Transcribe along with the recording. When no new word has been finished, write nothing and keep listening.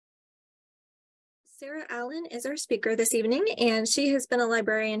Sara Allen is our speaker this evening, and she has been a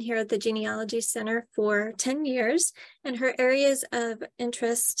librarian here at the Genealogy Center for 10 years, and her areas of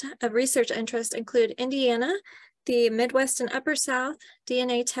interest, of research interest, include Indiana, the Midwest and Upper South,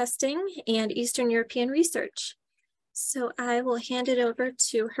 DNA testing, and Eastern European research. So I will hand it over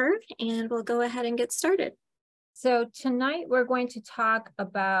to her, and we'll go ahead and get started. So tonight we're going to talk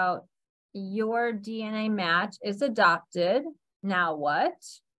about your DNA match is adopted. Now what?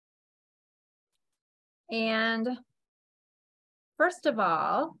 And first of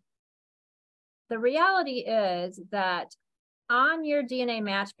all, the reality is that on your DNA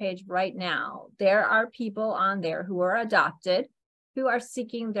match page right now, there are people on there who are adopted, who are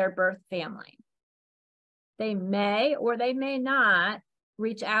seeking their birth family. They may or they may not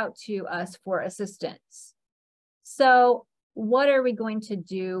reach out to us for assistance. So what are we going to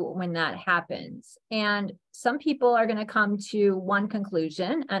do when that happens? And some people are going to come to one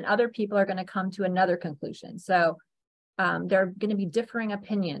conclusion and other people are going to come to another conclusion. So there are going to be differing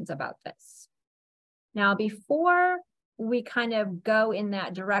opinions about this. Now, before we kind of go in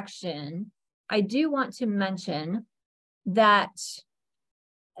that direction, I do want to mention that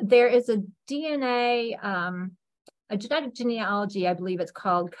there is a DNA, a genetic genealogy, I believe it's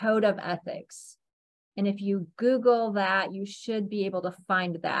called Code of Ethics. And if you Google that, you should be able to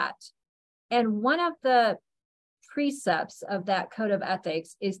find that. And one of the precepts of that code of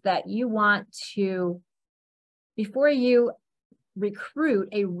ethics is that you want to, before you recruit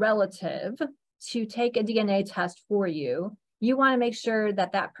a relative to take a DNA test for you, you want to make sure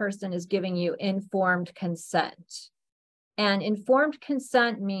that that person is giving you informed consent. And informed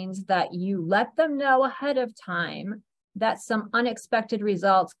consent means that you let them know ahead of time that some unexpected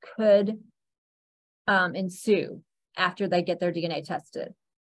results could ensue after they get their DNA tested.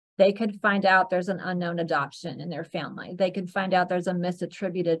 They could find out there's an unknown adoption in their family. They could find out there's a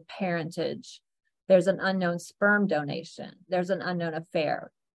misattributed parentage. There's an unknown sperm donation. There's an unknown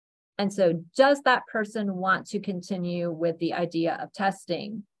affair. And so does that person want to continue with the idea of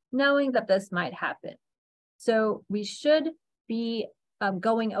testing, knowing that this might happen? So we should be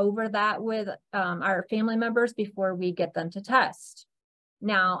going over that with our family members before we get them to test.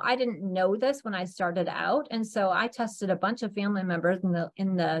 Now, I didn't know this when I started out, and so I tested a bunch of family members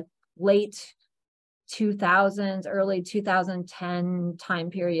in the late 2000s, early 2010 time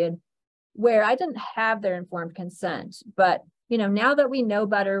period, where I didn't have their informed consent. But now that we know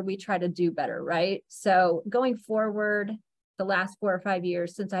better, we try to do better, right? So going forward, the last 4 or 5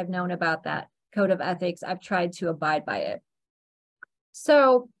 years since I've known about that code of ethics, I've tried to abide by it.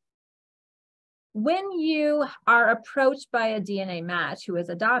 So when you are approached by a DNA match who is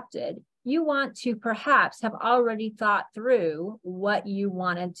adopted, you want to perhaps have already thought through what you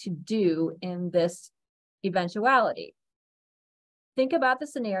wanted to do in this eventuality. Think about the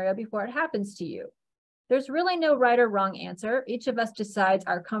scenario before it happens to you. There's really no right or wrong answer. Each of us decides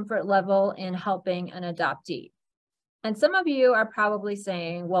our comfort level in helping an adoptee. And some of you are probably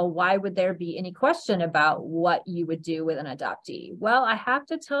saying, well, why would there be any question about what you would do with an adoptee? Well, I have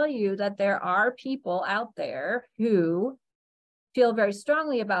to tell you that there are people out there who feel very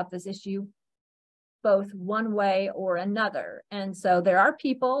strongly about this issue, both one way or another. And so there are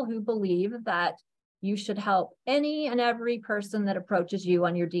people who believe that you should help any and every person that approaches you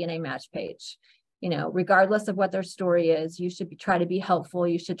on your DNA match page. Regardless of what their story is, you should try to be helpful.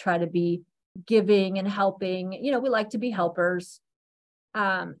 You should try to be giving and helping. We like to be helpers.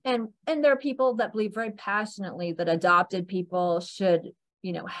 And there are people that believe very passionately that adopted people should,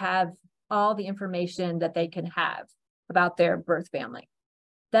 have all the information that they can have about their birth family.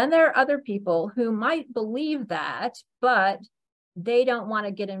 Then there are other people who might believe that, but they don't want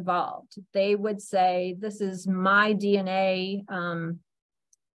to get involved. They would say, this is my DNA.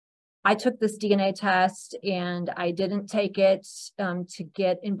 I took this DNA test and I didn't take it to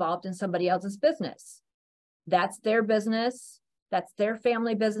get involved in somebody else's business. That's their business. That's their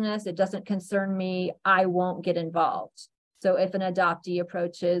family business. It doesn't concern me. I won't get involved. So if an adoptee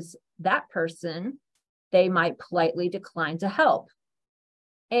approaches that person, they might politely decline to help.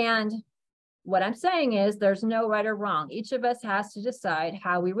 And what I'm saying is there's no right or wrong. Each of us has to decide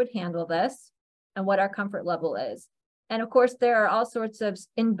how we would handle this and what our comfort level is. And of course, there are all sorts of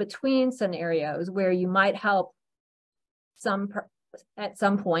in-between scenarios where you might help at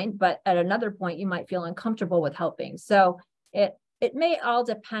some point, but at another point, you might feel uncomfortable with helping. So it may all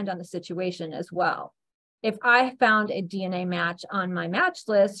depend on the situation as well. If I found a DNA match on my match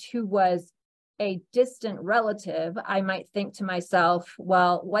list who was a distant relative, I might think to myself,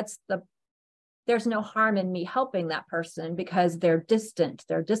 well, there's no harm in me helping that person because they're distant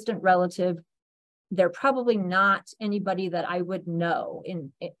relative. they're probably not anybody that I would know.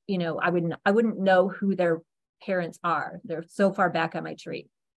 I wouldn't know who their parents are. They're so far back on my tree.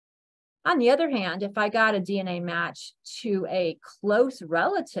 On the other hand, if I got a DNA match to a close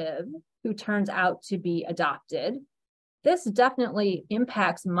relative who turns out to be adopted, this definitely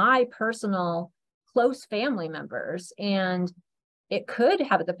impacts my personal close family members, and it could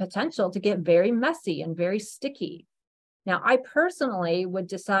have the potential to get very messy and very sticky. Now, I personally would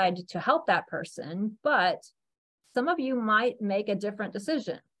decide to help that person, but some of you might make a different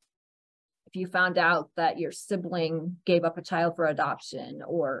decision. If you found out that your sibling gave up a child for adoption,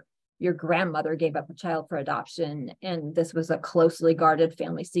 or your grandmother gave up a child for adoption, and this was a closely guarded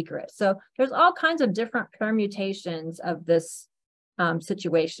family secret. So there's all kinds of different permutations of this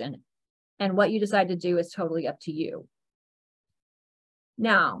situation. And what you decide to do is totally up to you.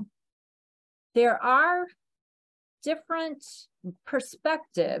 Now, there are different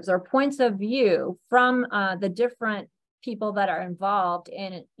perspectives or points of view from the different people that are involved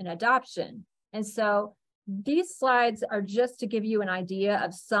in adoption. And so these slides are just to give you an idea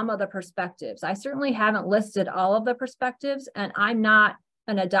of some of the perspectives. I certainly haven't listed all of the perspectives, and I'm not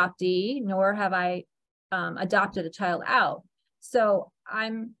an adoptee, nor have I adopted a child out. So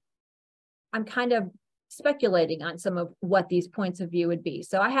I'm kind of speculating on some of what these points of view would be.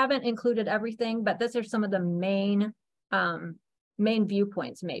 So I haven't included everything, but these are some of the main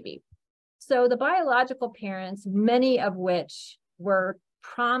viewpoints maybe. So the biological parents, many of which were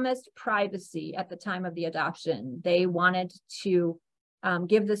promised privacy at the time of the adoption. They wanted to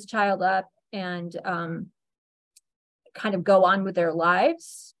give this child up and kind of go on with their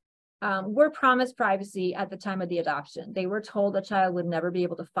lives, were promised privacy at the time of the adoption. They were told the child would never be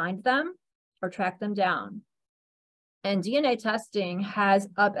able to find them or track them down. And DNA testing has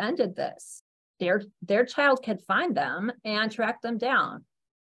upended this. Their child can find them and track them down,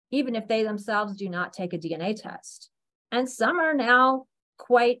 even if they themselves do not take a DNA test. And some are now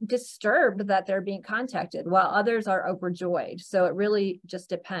quite disturbed that they're being contacted, while others are overjoyed. So it really just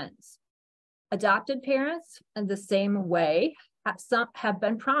depends. Adopted parents, in the same way, some have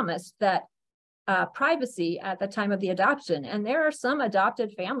been promised that privacy at the time of the adoption. And there are some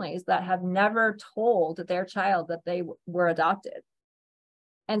adopted families that have never told their child that they were adopted.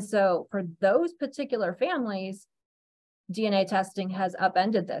 And so for those particular families, DNA testing has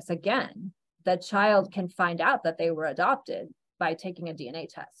upended this. Again, the child can find out that they were adopted by taking a DNA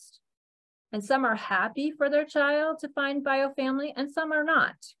test. And some are happy for their child to find biofamily, and some are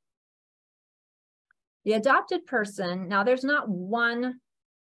not. The adopted person, now there's not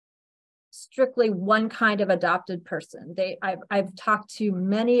strictly one kind of adopted person. I've talked to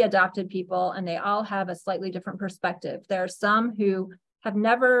many adopted people, and they all have a slightly different perspective. There are some who have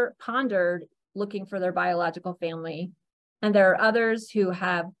never pondered looking for their biological family, and there are others who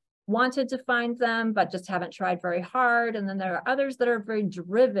have wanted to find them, but just haven't tried very hard. And then there are others that are very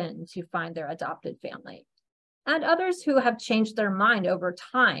driven to find their adopted family. And others who have changed their mind over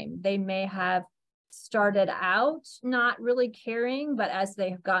time. They may have started out not really caring, but as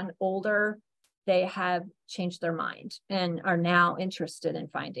they've gotten older, they have changed their mind and are now interested in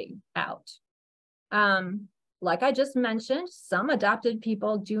finding out. Like I just mentioned, some adopted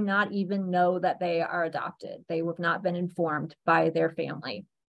people do not even know that they are adopted. They have not been informed by their family.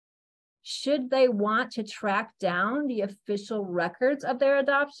 Should they want to track down the official records of their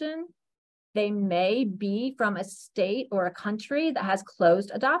adoption, they may be from a state or a country that has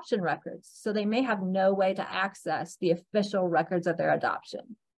closed adoption records. So they may have no way to access the official records of their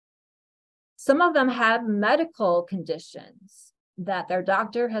adoption. Some of them have medical conditions that their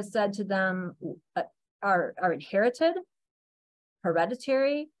doctor has said to them are inherited,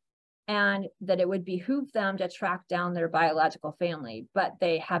 hereditary, and that it would behoove them to track down their biological family, but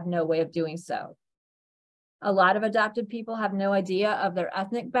they have no way of doing so. A lot of adopted people have no idea of their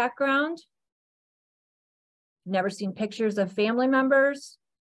ethnic background, never seen pictures of family members,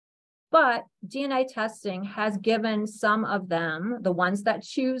 but DNA testing has given some of them, the ones that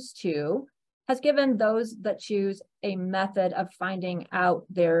choose to, has given those that choose a method of finding out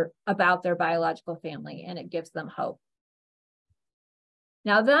about their biological family, and it gives them hope.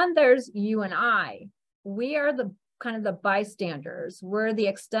 Now then there's you and I. We are the kind of the bystanders. We're the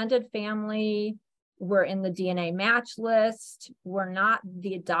extended family. We're in the DNA match list. We're not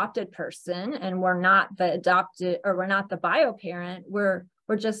the adopted person, and we're not the adopted, or we're not the bio parent. We're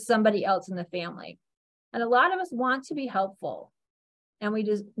just somebody else in the family. And a lot of us want to be helpful. And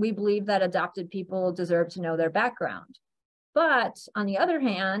we believe that adopted people deserve to know their background. But on the other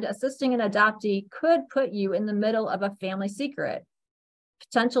hand, assisting an adoptee could put you in the middle of a family secret,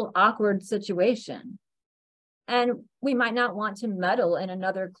 potential awkward situation. And we might not want to meddle in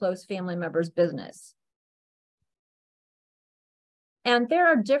another close family member's business. And there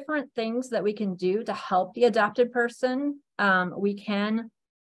are different things that we can do to help the adopted person. We can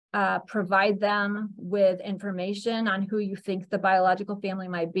provide them with information on who you think the biological family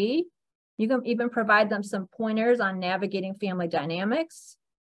might be. You can even provide them some pointers on navigating family dynamics.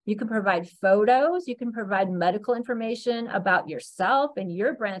 You can provide photos. You can provide medical information about yourself and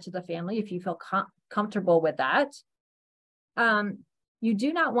your branch of the family if you feel comfortable with that. You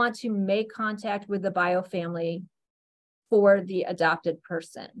do not want to make contact with the bio family for the adopted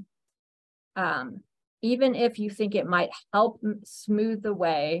person. Even if you think it might help smooth the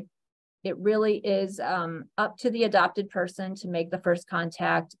way, it really is up to the adopted person to make the first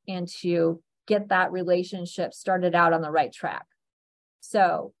contact and to get that relationship started out on the right track.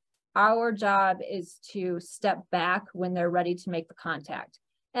 So our job is to step back when they're ready to make the contact.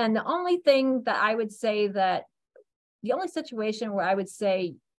 And the only thing that I would say that, the only situation where I would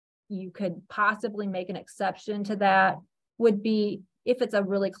say you could possibly make an exception to that would be if it's a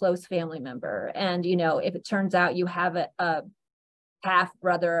really close family member. And, you know, if it turns out you have a half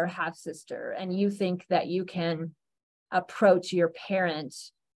brother or half sister, and you think that you can approach your parent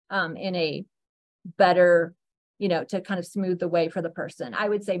in a better, you know, to kind of smooth the way for the person, I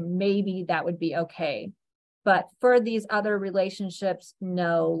would say maybe that would be okay. But for these other relationships,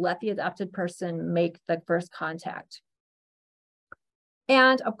 no, let the adopted person make the first contact.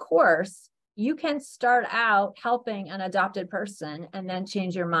 And of course, you can start out helping an adopted person and then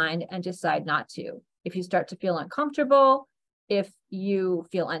change your mind and decide not to. If you start to feel uncomfortable, if you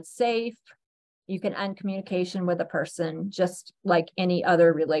feel unsafe, you can end communication with a person just like any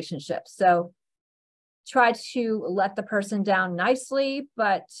other relationship. So try to let the person down nicely,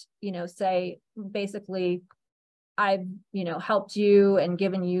 but, you know, say basically, I've, you know, helped you and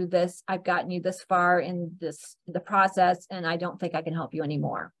given you this, I've gotten you this far in the process, and I don't think I can help you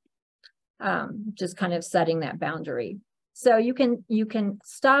anymore. Just kind of setting that boundary. So you can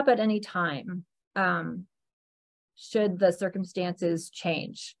stop at any time should the circumstances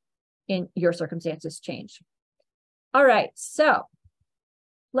change, in your circumstances change. All right, so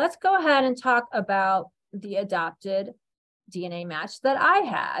let's go ahead and talk about the adopted DNA match that I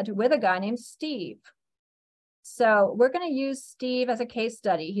had with a guy named Steve. So we're going to use Steve as a case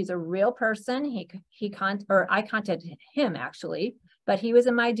study. He's a real person. I contacted him actually, but he was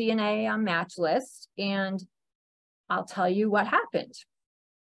in my DNA match list, and I'll tell you what happened.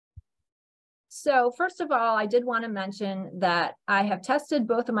 So first of all, I did want to mention that I have tested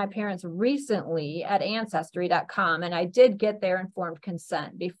both of my parents recently at Ancestry.com, and I did get their informed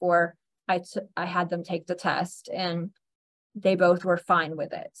consent before I had them take the test, and they both were fine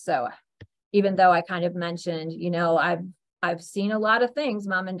with it. So even though I kind of mentioned, you know, I've seen a lot of things,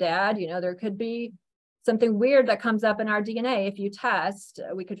 Mom and Dad, you know, there could be something weird that comes up in our DNA. If you test,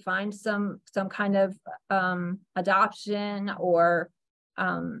 we could find some kind of adoption or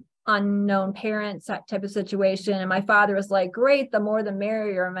unknown parents, that type of situation. And my father was like, great, the more the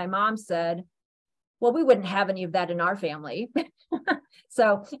merrier. And my mom said, well, we wouldn't have any of that in our family.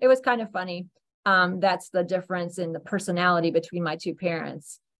 So it was kind of funny. That's the difference in the personality between my two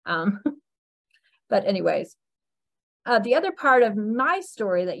parents. But anyways, the other part of my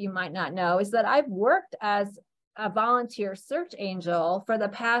story that you might not know is that I've worked as a volunteer search angel for the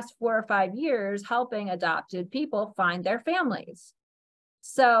past 4 or 5 years, helping adopted people find their families.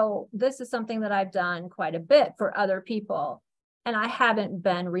 So this is something that I've done quite a bit for other people, and I haven't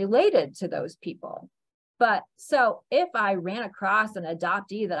been related to those people. But so if I ran across an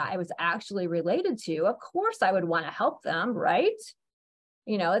adoptee that I was actually related to, of course I would want to help them, right?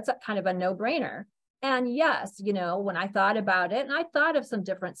 You know, it's a kind of a no-brainer. And yes, you know, when I thought about it and I thought of some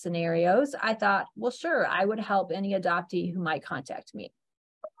different scenarios, I thought, well, sure, I would help any adoptee who might contact me.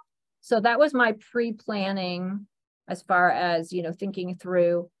 So that was my pre-planning as far as, you know, thinking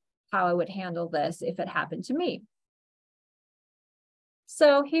through how I would handle this if it happened to me.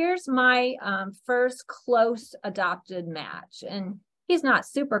 So here's my first close adopted match. And he's not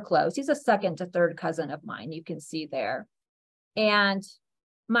super close. He's a second to third cousin of mine, you can see there. And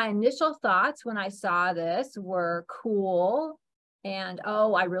my initial thoughts when I saw this were cool. And,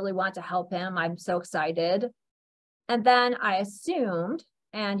 oh, I really want to help him. I'm so excited. And then I assumed,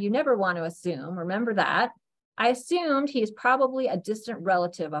 and you never want to assume, remember that, I assumed he's probably a distant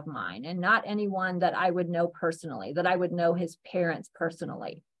relative of mine and not anyone that I would know personally, that I would know his parents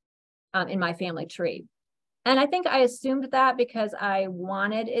personally in my family tree. And I think I assumed that because I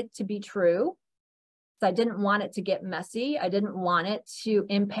wanted it to be true. I didn't want it to get messy. I didn't want it to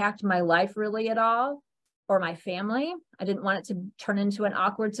impact my life really at all, or my family. I didn't want it to turn into an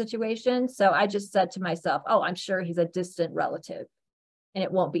awkward situation. So I just said to myself, oh, I'm sure he's a distant relative and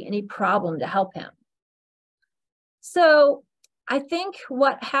it won't be any problem to help him. So I think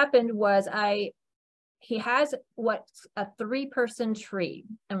what happened was he has what's a 3-person tree.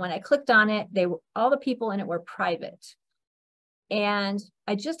 And when I clicked on it, all the people in it were private. And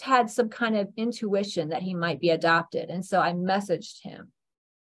I just had some kind of intuition that he might be adopted. And so I messaged him.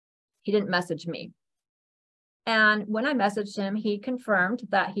 He didn't message me. And when I messaged him, he confirmed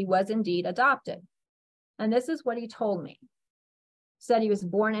that he was indeed adopted. And this is what he told me. He said he was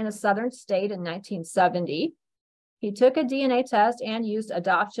born in a southern state in 1970. He took a DNA test and used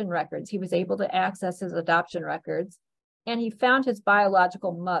adoption records. He was able to access his adoption records, and he found his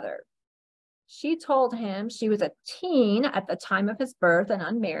biological mother. She told him she was a teen at the time of his birth and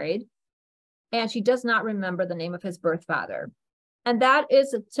unmarried, and she does not remember the name of his birth father. And that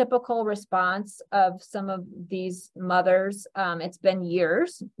is a typical response of some of these mothers. It's been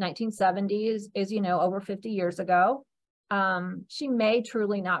years. 1970 is over 50 years ago. She may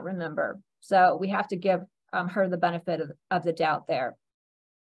truly not remember. So we have to give her the benefit of the doubt there.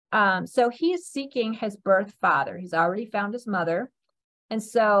 So he's seeking his birth father. He's already found his mother. And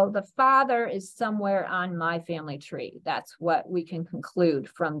so the father is somewhere on my family tree. That's what we can conclude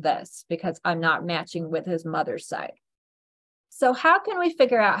from this, because I'm not matching with his mother's side. So how can we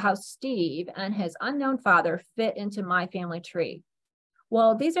figure out how Steve and his unknown father fit into my family tree?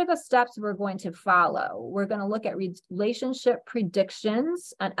 Well, these are the steps we're going to follow. We're going to look at relationship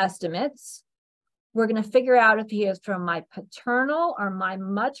predictions and estimates. We're going to figure out if he is from my paternal or my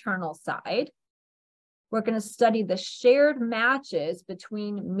maternal side. We're going to study the shared matches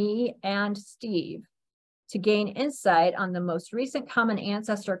between me and Steve to gain insight on the most recent common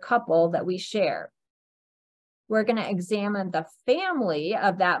ancestor couple that we share. We're going to examine the family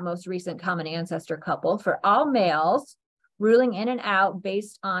of that most recent common ancestor couple for all males, ruling in and out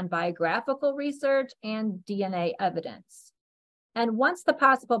based on biographical research and DNA evidence. And once the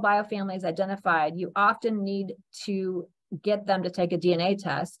possible biofamily is identified, you often need to get them to take a DNA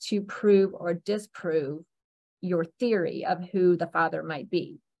test to prove or disprove your theory of who the father might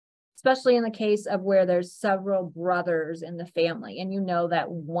be, especially in the case of where there's several brothers in the family and you know that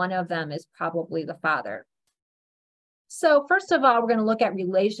one of them is probably the father. So first of all, we're going to look at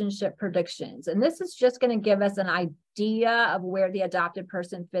relationship predictions. And this is just going to give us an idea of where the adopted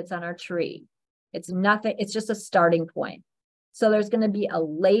person fits on our tree. It's nothing, it's just a starting point. So there's going to be a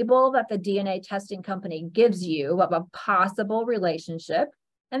label that the DNA testing company gives you of a possible relationship.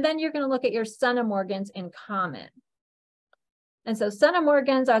 And then you're going to look at your centimorgans in common. And so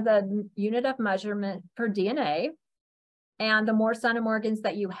centimorgans are the unit of measurement for DNA. And the more centimorgans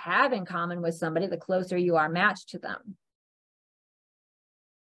that you have in common with somebody, the closer you are matched to them.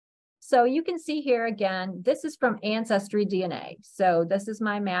 So you can see here again, this is from Ancestry DNA. So this is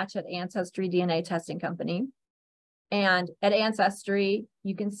my match at Ancestry DNA Testing Company. And at Ancestry,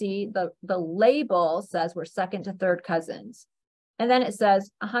 you can see the label says we're second to third cousins. And then it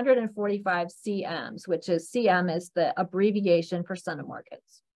says 145 CMs, which is CM is the abbreviation for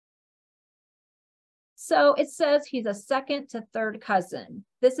centimorgans. So it says he's a second to third cousin.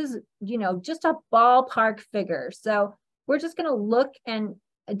 This is, just a ballpark figure. So we're just going to look and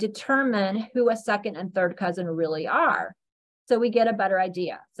determine who a second and third cousin really are. So we get a better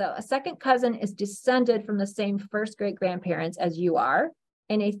idea. So a second cousin is descended from the same first great grandparents as you are,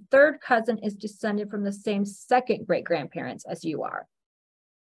 and a third cousin is descended from the same second great grandparents as you are.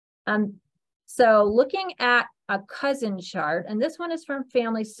 So looking at a cousin chart, and this one is from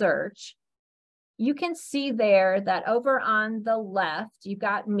Family Search, you can see there that over on the left, you've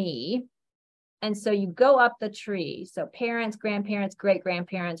got me. And so you go up the tree. So parents, grandparents, great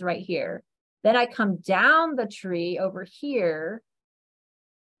grandparents right here. Then I come down the tree over here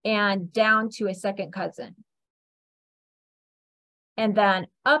and down to a second cousin. And then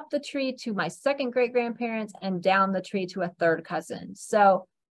up the tree to my second great grandparents and down the tree to a third cousin. So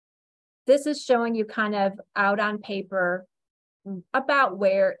this is showing you kind of out on paper about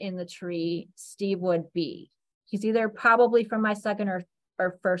where in the tree Steve would be. He's either probably from my second or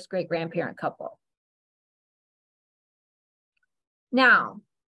first great grandparent couple. Now,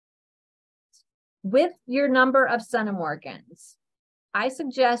 with your number of centimorgans, I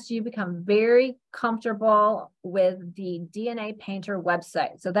suggest you become very comfortable with the DNA Painter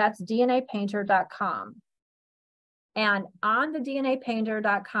website. So that's DNApainter.com. And on the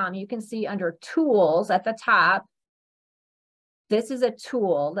DNApainter.com, you can see under tools at the top, this is a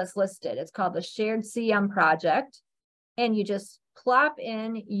tool that's listed. It's called the Shared CM Project. And you just plop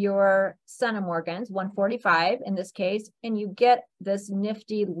in your centimorgans, 145 in this case, and you get this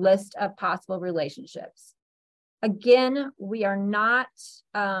nifty list of possible relationships. Again, we are not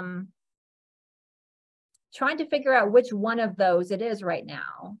trying to figure out which one of those it is right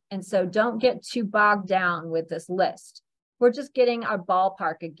now. And so don't get too bogged down with this list. We're just getting our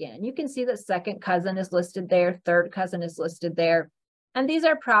ballpark again. You can see that second cousin is listed there, third cousin is listed there. And these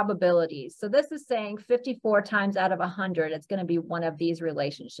are probabilities. So this is saying 54 times out of 100, it's going to be one of these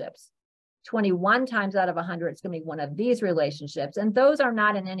relationships. 21 times out of 100, it's going to be one of these relationships. And those are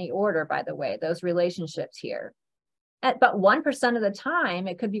not in any order, by the way, those relationships here. But 1% of the time,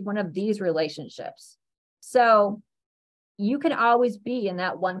 it could be one of these relationships. So you can always be in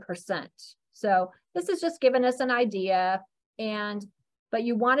that 1%. So this is just giving us an idea. But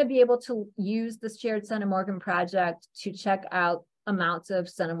you want to be able to use the shared centimorgan project to check out amounts of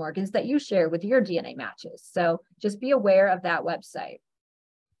centimorgans that you share with your DNA matches. So just be aware of that website.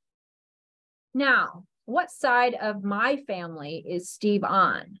 Now, what side of my family is Steve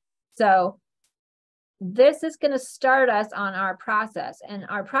on? So this is going to start us on our process, and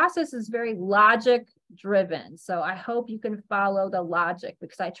our process is very logic driven. So I hope you can follow the logic,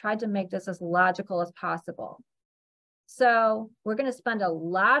 because I tried to make this as logical as possible. So we're going to spend a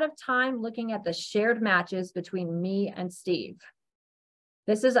lot of time looking at the shared matches between me and Steve.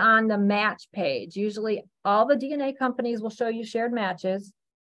 This is on the match page. Usually all the DNA companies will show you shared matches,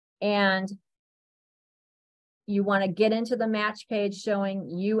 and you want to get into the match page showing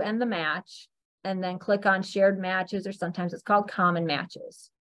you and the match, and then click on shared matches, or sometimes it's called common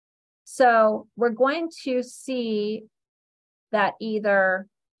matches. So we're going to see that either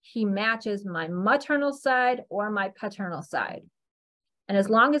he matches my maternal side or my paternal side. And as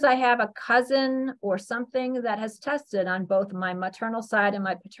long as I have a cousin or something that has tested on both my maternal side and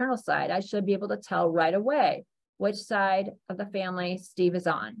my paternal side, I should be able to tell right away which side of the family Steve is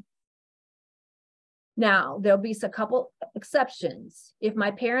on. Now, there'll be a couple exceptions. If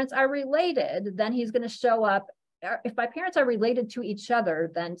my parents are related, then he's going to show up. If my parents are related to each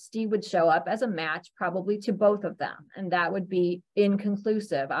other, then Steve would show up as a match probably to both of them. And that would be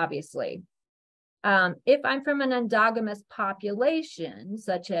inconclusive, obviously. If I'm from an endogamous population,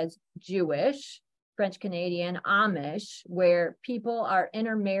 such as Jewish, French Canadian, Amish, where people are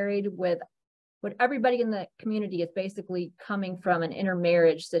intermarried with what everybody in the community is basically coming from an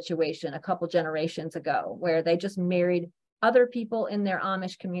intermarriage situation a couple generations ago, where they just married other people in their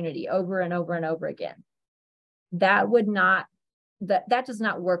Amish community over and over and over again. That does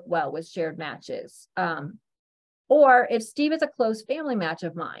not work well with shared matches. Or if Steve is a close family match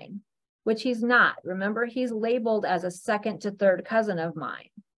of mine, which he's not. Remember, he's labeled as a second to third cousin of mine.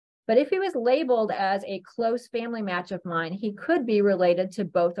 But if he was labeled as a close family match of mine, he could be related to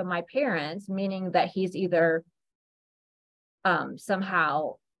both of my parents, meaning that he's either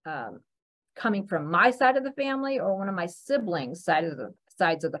somehow coming from my side of the family or one of my siblings'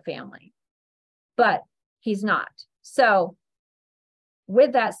 sides of the family. But he's not. So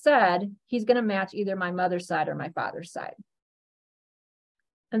with that said, he's going to match either my mother's side or my father's side.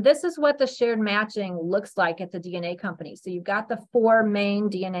 And this is what the shared matching looks like at the DNA company. So you've got the 4 main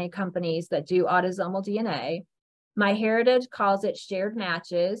DNA companies that do autosomal DNA. MyHeritage calls it shared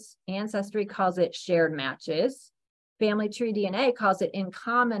matches. Ancestry calls it shared matches. Family Tree DNA calls it in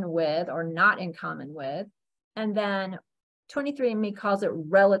common with or not in common with. And then 23andMe calls it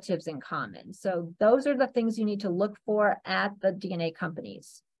relatives in common. So those are the things you need to look for at the DNA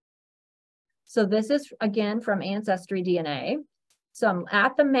companies. So this is, again, from Ancestry DNA. So I'm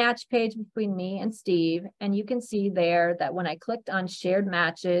at the match page between me and Steve, and you can see there that when I clicked on shared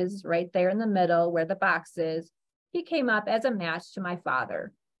matches right there in the middle where the box is, he came up as a match to my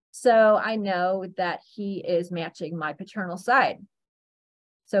father. So I know that he is matching my paternal side.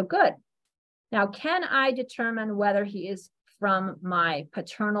 So good. Now, can I determine whether he is from my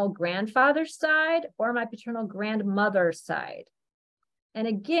paternal grandfather's side or my paternal grandmother's side? And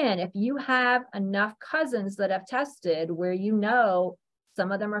again, if you have enough cousins that have tested where you know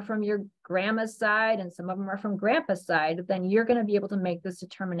some of them are from your grandma's side and some of them are from grandpa's side, then you're going to be able to make this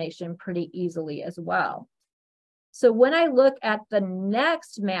determination pretty easily as well. So when I look at the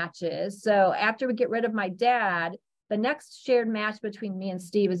next matches, so after we get rid of my dad, the next shared match between me and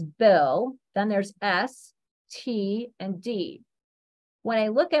Steve is Bill. Then there's S, T, and D. When I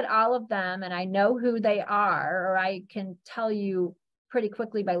look at all of them and I know who they are, or I can tell you pretty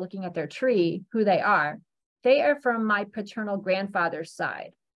quickly by looking at their tree who they are from my paternal grandfather's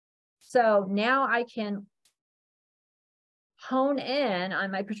side. So now I can hone in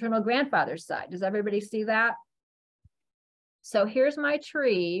on my paternal grandfather's side. Does everybody see that? So here's my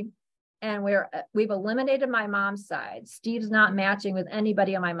tree, and we've eliminated my mom's side. Steve's not matching with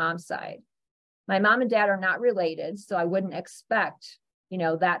anybody on my mom's side. My mom and dad are not related, so I wouldn't expect,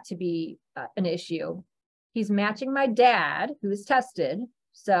 that to be an issue. He's matching my dad, who's tested.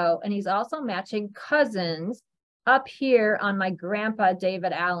 So, and he's also matching cousins up here on my grandpa,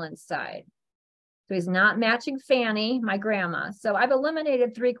 David Allen's side. So he's not matching Fanny, my grandma. So I've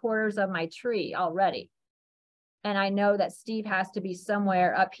eliminated 3/4 of my tree already. And I know that Steve has to be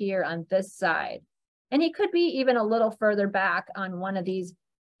somewhere up here on this side. And he could be even a little further back on one of these,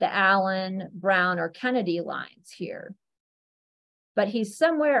 the Allen, Brown, or Kennedy lines here. But he's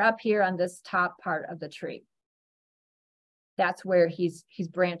somewhere up here on this top part of the tree. That's where he's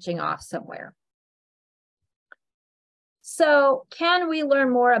branching off somewhere. So can we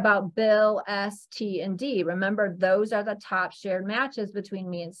learn more about Bill, S, T, and D? Remember, those are the top shared matches between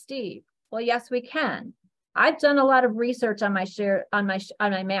me and Steve. Well, yes, we can. I've done a lot of research on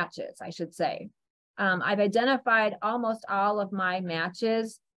my matches, I should say. I've identified almost all of my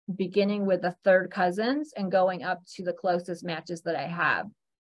matches, beginning with the third cousins and going up to the closest matches that I have.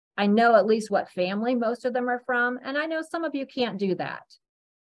 I know at least what family most of them are from, and I know some of you can't do that.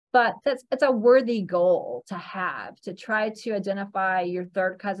 But it's a worthy goal to have, to try to identify your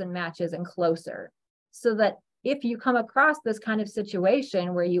third cousin matches and closer, so that if you come across this kind of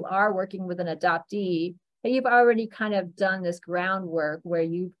situation where you are working with an adoptee, that you've already kind of done this groundwork where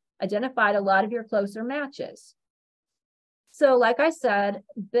you've identified a lot of your closer matches. So like I said,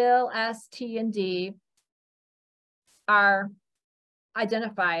 Bill, S, T, and D are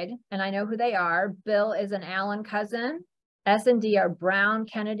identified, and I know who they are. Bill is an Allen cousin. S and D are Brown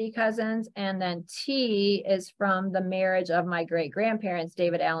Kennedy cousins, and then T is from the marriage of my great-grandparents,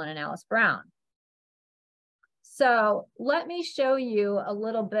 David Allen and Alice Brown. So let me show you a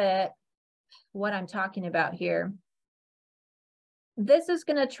little bit what I'm talking about here. This is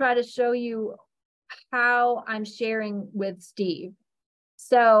going to try to show you how I'm sharing with Steve.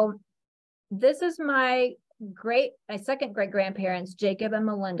 So this is my second great-grandparents, Jacob and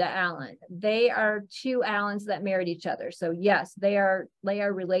Melinda Allen. They are two Allens that married each other. So yes, they are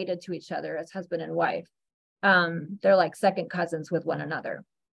related to each other as husband and wife. They're like second cousins with one another.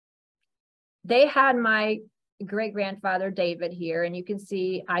 They had my great-grandfather David here, and you can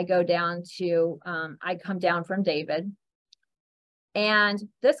see I go down to, I come down from David. And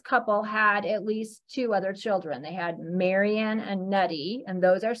this couple had at least 2 other children. They had Marion and Nettie, and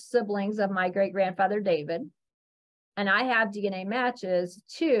those are siblings of my great-grandfather David. And I have DNA matches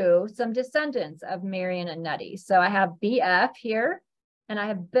to some descendants of Marion and Nettie. So I have BF here, and I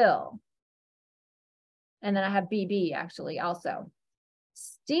have Bill. And then I have BB actually also.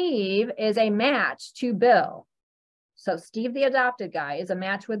 Steve is a match to Bill. So Steve, the adopted guy, is a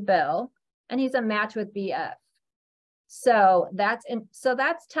match with Bill, and he's a match with BF. So that's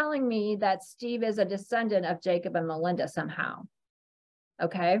telling me that Steve is a descendant of Jacob and Melinda somehow.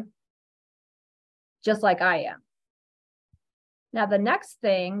 Okay. Just like I am. Now, the next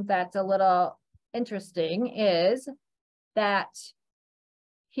thing that's a little interesting is that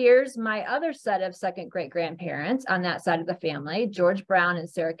here's my other set of second great-grandparents on that side of the family, George Brown and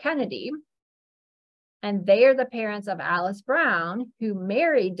Sara Kennedy. And they are the parents of Alice Brown, who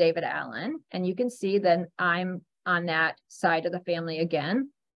married David Allen. And you can see that I'm on that side of the family again.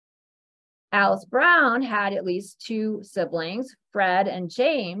 Alice Brown had at least 2 siblings, Fred and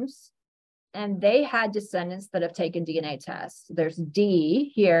James, and they had descendants that have taken DNA tests. There's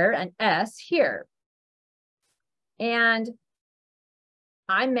D here and S here. And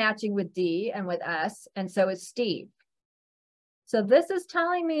I'm matching with D and with S, and so is Steve. So this is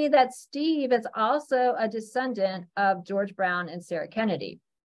telling me that Steve is also a descendant of George Brown and Sara Kennedy.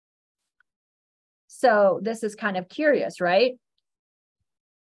 So this is kind of curious, right?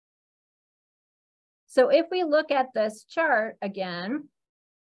 So if we look at this chart again,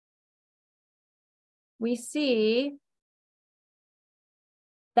 we see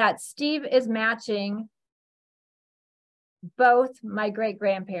that Steve is matching both my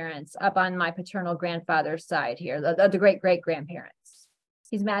great-grandparents up on my paternal grandfather's side here, the great-great-grandparents.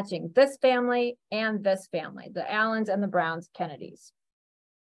 He's matching this family and this family, the Allens and the Browns, Kennedys.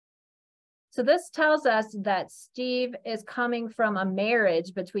 So this tells us that Steve is coming from a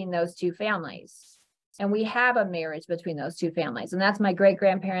marriage between those 2 families. And we have a marriage between those 2 families. And that's my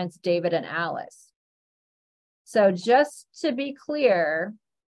great-grandparents, David and Alice. So just to be clear,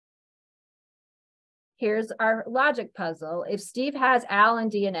 here's our logic puzzle. If Steve has Allen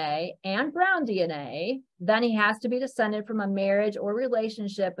DNA and Brown DNA, then he has to be descended from a marriage or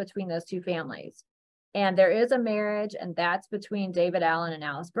relationship between those 2 families. And there is a marriage, and that's between David Allen and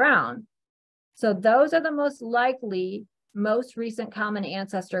Alice Brown. So those are the most likely, most recent common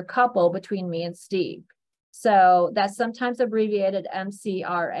ancestor couple between me and Steve. So that's sometimes abbreviated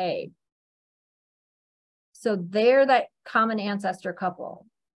MCRA. So they're that common ancestor couple.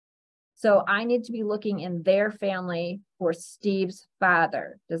 So I need to be looking in their family for Steve's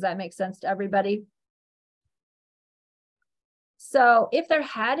father. Does that make sense to everybody? So if there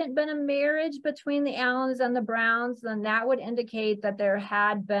hadn't been a marriage between the Allens and the Browns, then that would indicate that there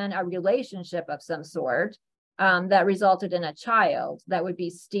had been a relationship of some sort that resulted in a child. That would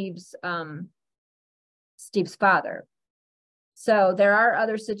be Steve's father. So there are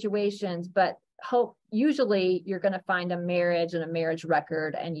other situations, but usually you're going to find a marriage and a marriage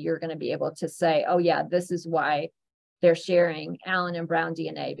record, and you're going to be able to say, oh yeah, this is why they're sharing Allen and Brown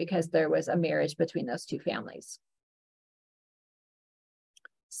DNA, because there was a marriage between those two families.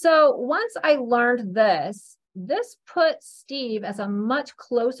 So once I learned this put Steve as a much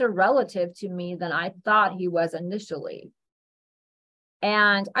closer relative to me than I thought he was initially.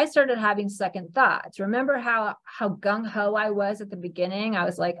 And I started having second thoughts. Remember how gung-ho I was at the beginning? I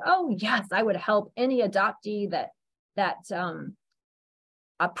was like, oh yes, I would help any adoptee that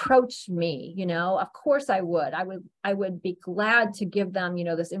approached me, you know, of course I would. I would be glad to give them, you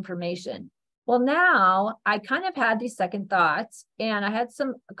know, this information. Well, now I kind of had these second thoughts, and I had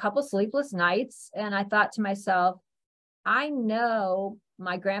a couple sleepless nights, and I thought to myself, I know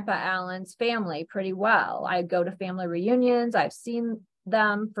my Grandpa Allen's family pretty well. I go to family reunions. I've seen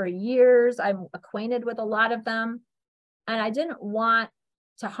them for years. I'm acquainted with a lot of them, and I didn't want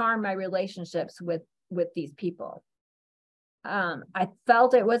to harm my relationships with these people. I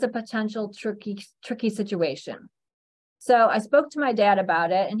felt it was a potential tricky situation. So I spoke to my dad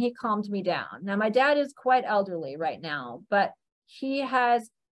about it, and he calmed me down. Now, my dad is quite elderly right now, but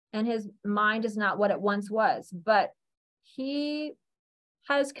and his mind is not what it once was, but he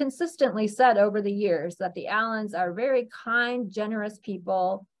has consistently said over the years that the Allens are very kind, generous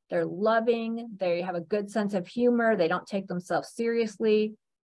people. They're loving. They have a good sense of humor. They don't take themselves seriously,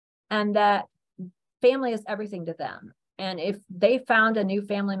 and that family is everything to them. And if they found a new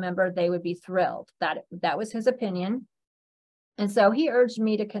family member, they would be thrilled. That was his opinion. And so he urged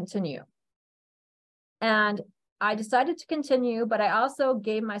me to continue. And I decided to continue, but I also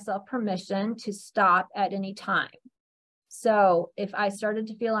gave myself permission to stop at any time. So if I started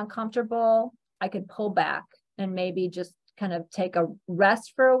to feel uncomfortable, I could pull back and maybe just kind of take a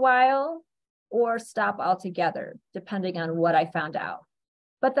rest for a while, or stop altogether, depending on what I found out.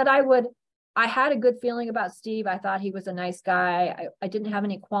 But that I had a good feeling about Steve. I thought he was a nice guy. I didn't have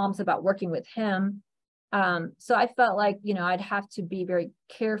any qualms about working with him. So I felt like, you know, I'd have to be very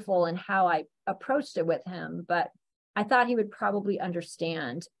careful in how I approached it with him, but I thought he would probably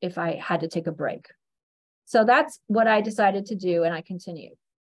understand if I had to take a break. So that's what I decided to do, and I continued.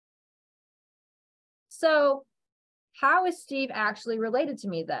 So how is Steve actually related to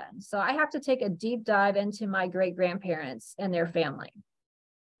me then? So I have to take a deep dive into my great-grandparents and their family.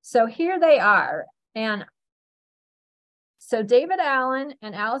 So here they are. And so David Allen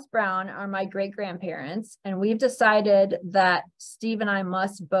and Alice Brown are my great-grandparents, and we've decided that Steve and I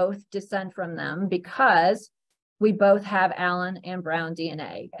must both descend from them because we both have Allen and Brown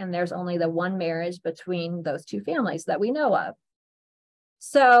DNA, and there's only the one marriage between those two families that we know of.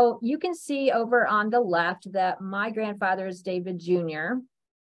 So you can see over on the left that my grandfather is David Jr.,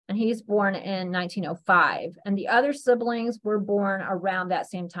 and he's born in 1905, and the other siblings were born around that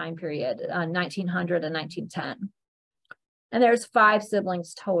same time period, 1900 and 1910. And there's 5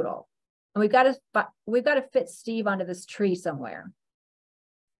 siblings total. And we've got to fit Steve onto this tree somewhere.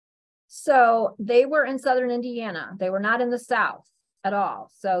 So they were in Southern Indiana. They were not in the South at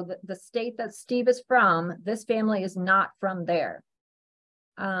all. So the state that Steve is from, this family is not from there.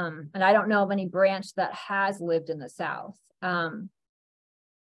 And I don't know of any branch that has lived in the South. I'm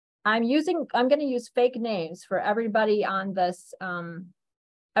going to use fake names for everybody on this,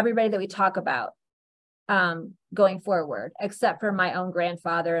 everybody that we talk about going forward, except for my own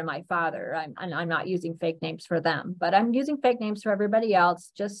grandfather and my father. I'm not using fake names for them, but I'm using fake names for everybody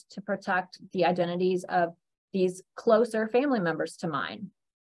else just to protect the identities of these closer family members to mine.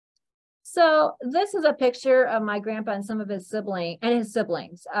 So this is a picture of my grandpa and some of his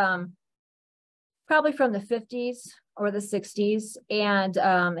siblings, probably from the 50s or the 60s. And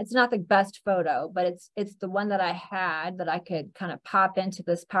it's not the best photo, but it's the one that I had that I could kind of pop into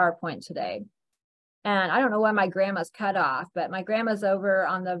this PowerPoint today. And I don't know why my grandma's cut off, but my grandma's over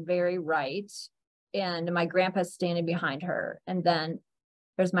on the very right, and my grandpa's standing behind her. And then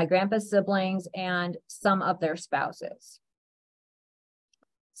there's my grandpa's siblings and some of their spouses.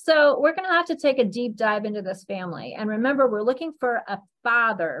 So we're going to have to take a deep dive into this family. And remember, we're looking for a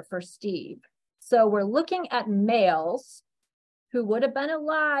father for Steve. So we're looking at males who would have been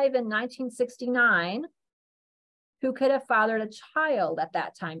alive in 1969, who could have fathered a child at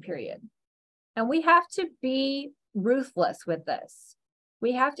that time period. And we have to be ruthless with this.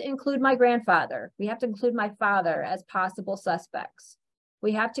 We have to include my grandfather. We have to include my father as possible suspects.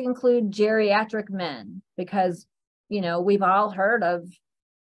 We have to include geriatric men because, you know, we've all heard of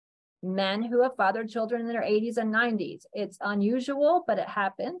men who have fathered children in their 80s and 90s. It's unusual, but it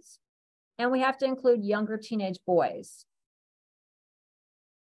happens. And we have to include younger teenage boys.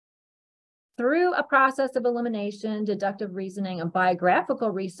 Through a process of elimination, deductive reasoning, and biographical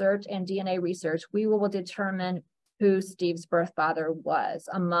research and DNA research, we will determine who Steve's birth father was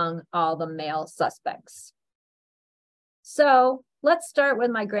among all the male suspects. So let's start with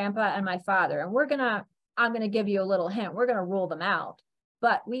my grandpa and my father. And I'm gonna give you a little hint. We're gonna rule them out,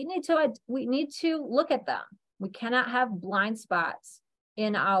 but we need to look at them. We cannot have blind spots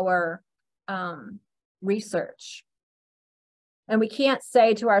in our research. And we can't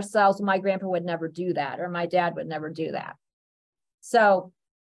say to ourselves, my grandpa would never do that, or my dad would never do that. So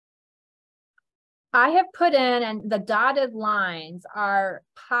I have put in, and the dotted lines are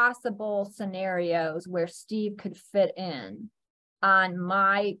possible scenarios where Steve could fit in on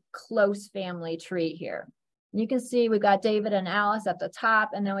my close family tree here. You can see we've got David and Alice at the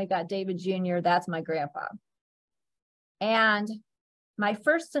top, and then we got David Jr., that's my grandpa. And my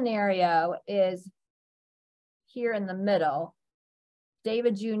first scenario is here in the middle,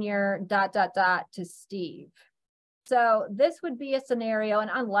 David Jr. ... to Steve. So this would be a scenario, an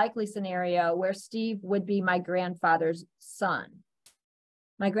unlikely scenario, where Steve would be my grandfather's son.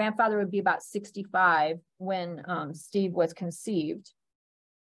 My grandfather would be about 65 when Steve was conceived.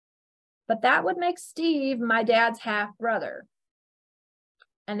 But that would make Steve my dad's half brother.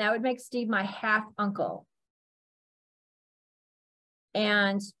 And that would make Steve my half uncle.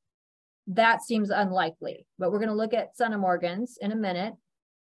 And that seems unlikely, but we're going to look at centimorgans in a minute.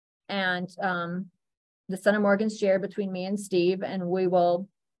 And the centimorgans shared between me and Steve, and we will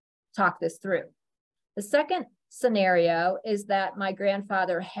talk this through. The second scenario is that my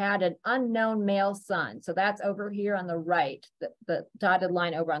grandfather had an unknown male son. So that's over here on the right, the dotted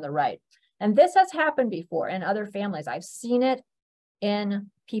line over on the right. And this has happened before in other families. I've seen it in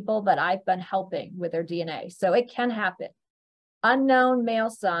people that I've been helping with their DNA. So it can happen. Unknown male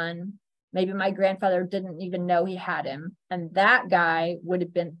son, maybe my grandfather didn't even know he had him. And that guy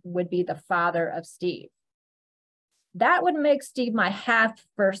would be the father of Steve. That would make Steve my half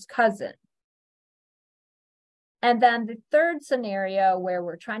first cousin. And then the third scenario where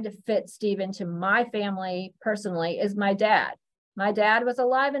we're trying to fit Steve into my family personally is my dad. My dad was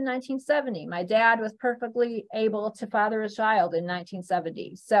alive in 1970. My dad was perfectly able to father a child in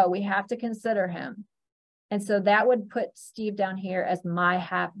 1970. So we have to consider him. And so that would put Steve down here as my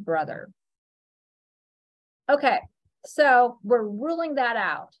half brother. Okay, so we're ruling that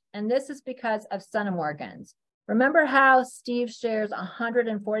out. And this is because of centimorgans. Remember how Steve shares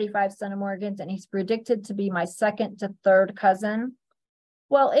 145 centimorgans and he's predicted to be my second to third cousin?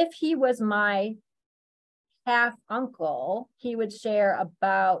 Well, if he was my half uncle, he would share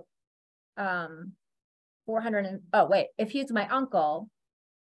about 400 if he's my uncle,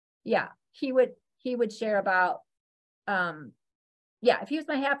 yeah, he would share about if he was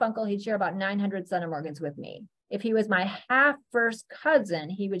my half uncle, he'd share about 900 centimorgans with me. If he was my half first cousin,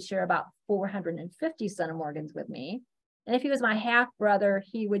 he would share about 450 centimorgans with me. And if he was my half brother,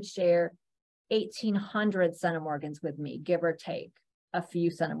 he would share 1,800 centimorgans with me, give or take a few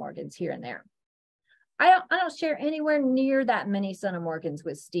centimorgans here and there. I don't share anywhere near that many centimorgans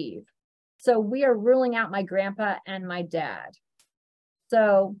with Steve. So we are ruling out my grandpa and my dad.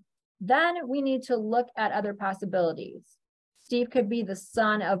 So then we need to look at other possibilities. Steve could be the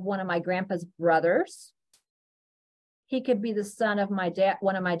son of one of my grandpa's brothers. He could be the son of my dad,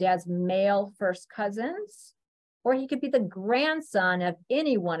 one of my dad's male first cousins, or he could be the grandson of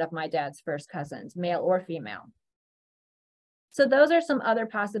any one of my dad's first cousins, male or female. So those are some other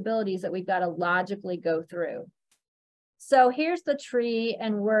possibilities that we've got to logically go through. So here's the tree,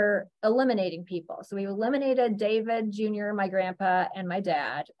 and we're eliminating people. So we eliminated David Jr., my grandpa, and my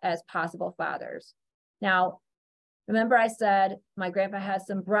dad as possible fathers. Now, remember I said my grandpa has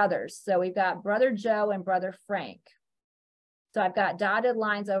some brothers. So we've got brother Joe and brother Frank. So I've got dotted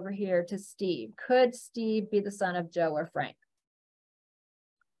lines over here to Steve. Could Steve be the son of Joe or Frank?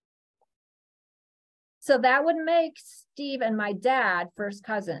 So that would make Steve and my dad first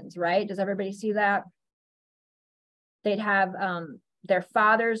cousins, right? Does everybody see that? They'd have, their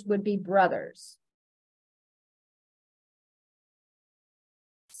fathers would be brothers.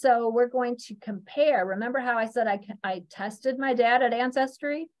 So we're going to compare. Remember how I said I tested my dad at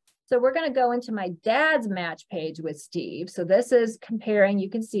Ancestry? So we're going to go into my dad's match page with Steve. So this is comparing, you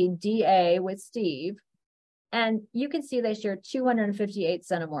can see DA with Steve, and you can see they share 258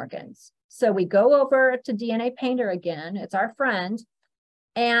 centimorgans. So we go over to DNA Painter again, it's our friend,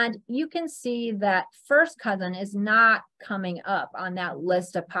 And you can see that first cousin is not coming up on that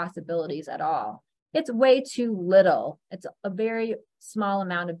list of possibilities at all. It's way too little. It's a very small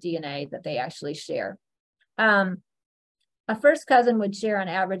amount of DNA that they actually share. A first cousin would share on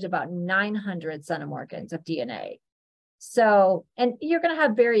average about 900 centimorgans of DNA. So, and you're going to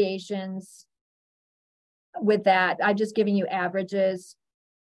have variations with that. I'm just giving you averages,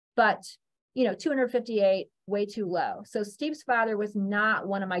 but 258, way too low. So Steve's father was not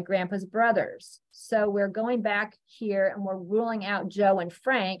one of my grandpa's brothers. So we're going back here and we're ruling out Joe and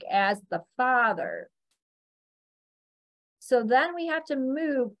Frank as the father. So then we have to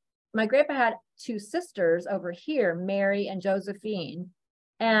move. My grandpa had two sisters over here, Mary and Josephine.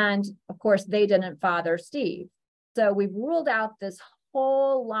 And of course, they didn't father Steve. So we've ruled out this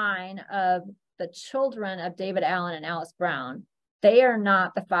whole line of the children of David Allen and Alice Brown. They are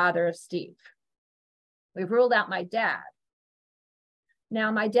not the father of Steve. We've ruled out my dad.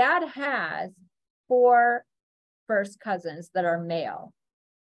 Now, my dad has 4 first cousins that are male.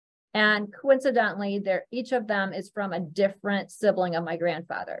 And coincidentally, each of them is from a different sibling of my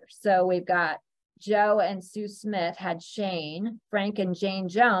grandfather. So we've got Joe and Sue Smith had Shane, Frank and Jane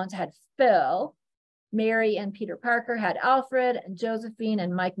Jones had Phil, Mary and Peter Parker had Alfred, and Josephine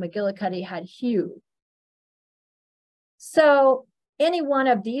and Mike McGillicuddy had Hugh. So any one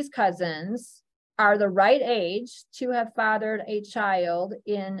of these cousins are the right age to have fathered a child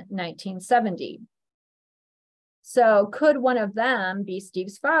in 1970. So could one of them be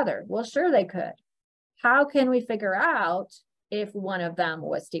Steve's father? Well, sure they could. How can we figure out if one of them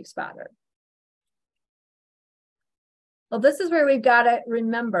was Steve's father? Well, this is where we've got to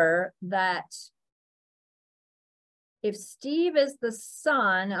remember that if Steve is the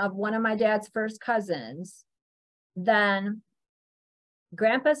son of one of my dad's first cousins, then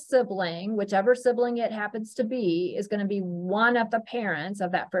grandpa's sibling, whichever sibling it happens to be, is going to be one of the parents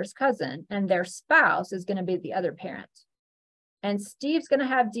of that first cousin, and their spouse is going to be the other parent. And Steve's going to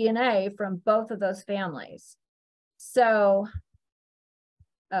have DNA from both of those families. So,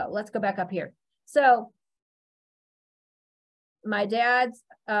 let's go back up here. So my dad's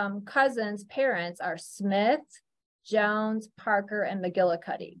cousin's parents are Smith, Jones, Parker, and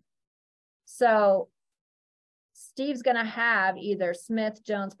McGillicuddy. So Steve's going to have either Smith,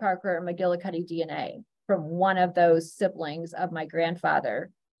 Jones, Parker, or McGillicuddy DNA from one of those siblings of my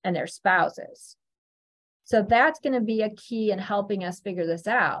grandfather and their spouses. So that's going to be a key in helping us figure this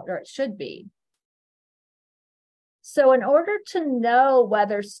out, or it should be. So in order to know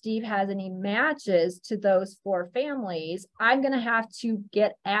whether Steve has any matches to those 4 families, I'm going to have to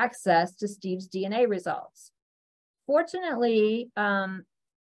get access to Steve's DNA results. Fortunately, I'm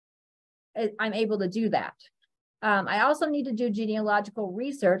able to do that. I also need to do genealogical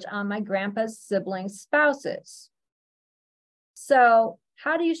research on my grandpa's siblings' spouses. So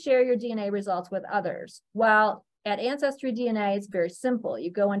how do you share your DNA results with others? Well, at Ancestry DNA, it's very simple. You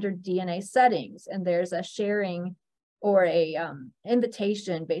go under DNA settings, and there's a sharing or a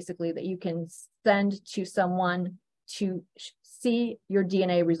invitation, basically, that you can send to someone to see your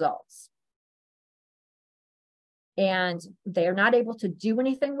DNA results. And they're not able to do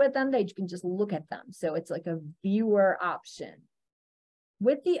anything with them. They can just look at them. So it's like a viewer option.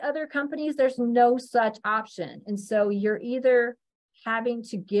 With the other companies, there's no such option. And so you're either having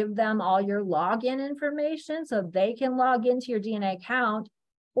to give them all your login information so they can log into your DNA account,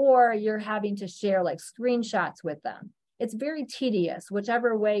 or you're having to share like screenshots with them. It's very tedious,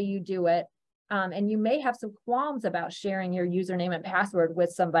 whichever way you do it. And you may have some qualms about sharing your username and password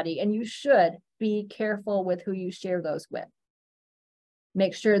with somebody, and you should be careful with who you share those with.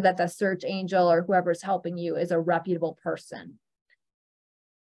 Make sure that the search angel or whoever's helping you is a reputable person.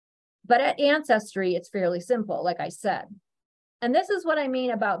 But at Ancestry, it's fairly simple, like I said. And this is what I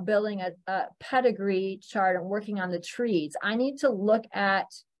mean about building a pedigree chart and working on the trees. I need to look at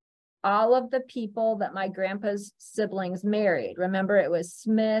all of the people that my grandpa's siblings married. Remember, it was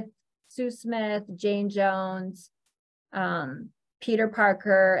Smith, Sue Smith, Jane Jones, Peter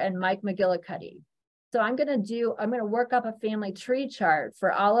Parker, and Mike McGillicuddy. So I'm going to work up a family tree chart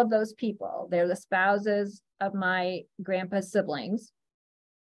for all of those people. They're the spouses of my grandpa's siblings,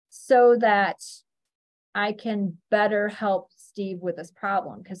 so that I can better help Steve with this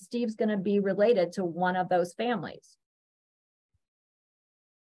problem, because Steve's going to be related to one of those families.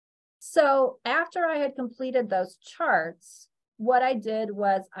 So after I had completed those charts, what I did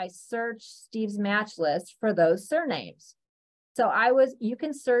was I searched Steve's match list for those surnames. So you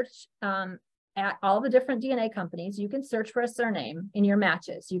can search at all the different DNA companies. You can search for a surname in your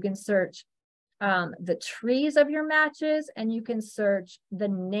matches. You can search the trees of your matches, and you can search the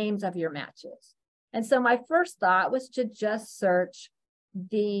names of your matches. And so my first thought was to just search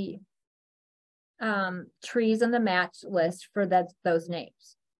the trees in the match list for those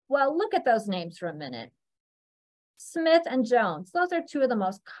names. Well, look at those names for a minute. Smith and Jones, those are two of the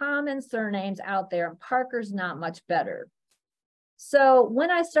most common surnames out there, and Parker's not much better. So when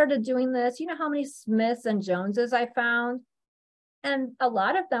I started doing this, you know how many Smiths and Joneses I found? And a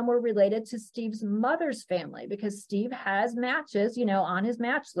lot of them were related to Steve's mother's family, because Steve has matches, you know, on his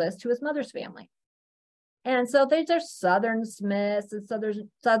match list to his mother's family. And so these are Southern Smiths and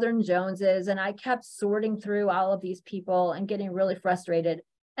Southern Joneses. And I kept sorting through all of these people and getting really frustrated.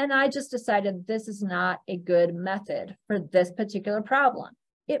 And I just decided this is not a good method for this particular problem.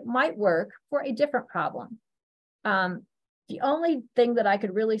 It might work for a different problem. The only thing that I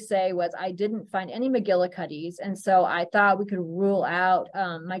could really say was I didn't find any McGillicuddies. And so I thought we could rule out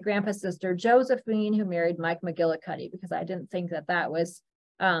my grandpa's sister, Josephine, who married Mike McGillicuddy, because I didn't think that that was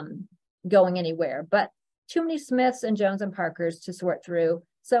going anywhere. But too many Smiths and Jones and Parkers to sort through.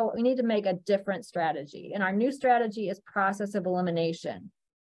 So we need to make a different strategy. And our new strategy is process of elimination.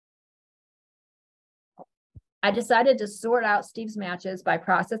 I decided to sort out Steve's matches by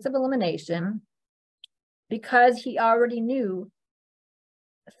process of elimination, because he already knew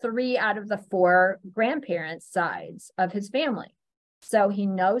 3 out of the 4 grandparents' sides of his family. So he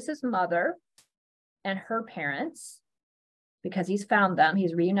knows his mother and her parents, because he's found them.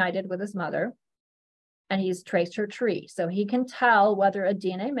 He's reunited with his mother, and he's traced her tree. So he can tell whether a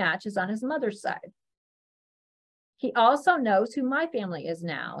DNA match is on his mother's side. He also knows who my family is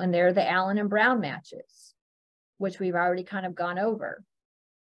now, and they're the Allen and Brown matches, which we've already kind of gone over.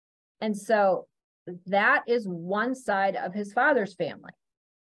 And so that is one side of his father's family.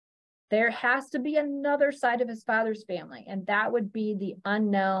 There has to be another side of his father's family, and that would be the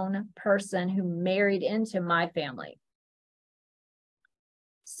unknown person who married into my family.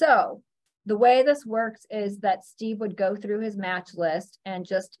 So the way this works is that Steve would go through his match list and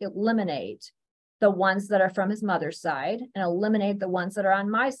just eliminate the ones that are from his mother's side and eliminate the ones that are on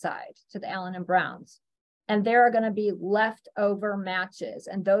my side to the Allen and Browns. And there are going to be leftover matches,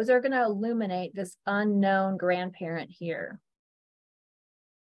 and those are going to illuminate this unknown grandparent here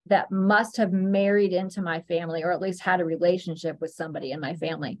that must have married into my family, or at least had a relationship with somebody in my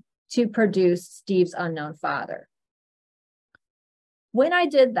family to produce Steve's unknown father. When I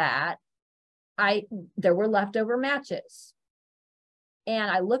did that, there were leftover matches. And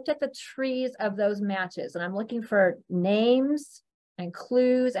I looked at the trees of those matches, and I'm looking for names and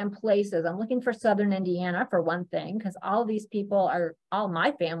clues and places. I'm looking for Southern Indiana for one thing, because all these people all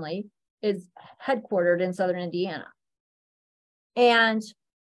my family is headquartered in Southern Indiana. And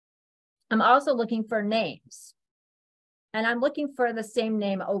I'm also looking for names. And I'm looking for the same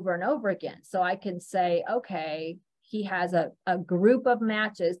name over and over again. So I can say, okay, he has a group of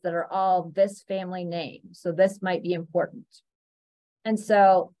matches that are all this family name. So this might be important. And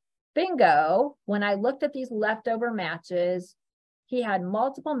so bingo, when I looked at these leftover matches, he had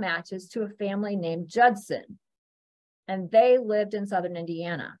multiple matches to a family named Judson, and they lived in Southern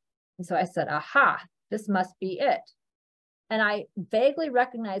Indiana. And so I said, aha, this must be it. And I vaguely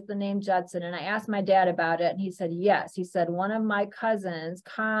recognized the name Judson, and I asked my dad about it, and he said, yes. He said, one of my cousins,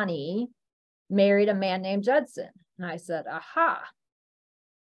 Connie, married a man named Judson. And I said, aha.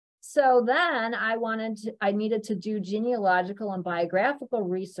 So then I needed to do genealogical and biographical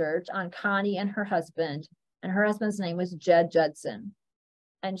research on Connie and her husband. And her husband's name was Jed Judson.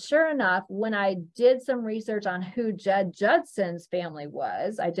 And sure enough, when I did some research on who Jed Judson's family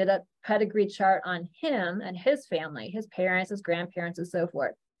was, I did a pedigree chart on him and his family, his parents, his grandparents, and so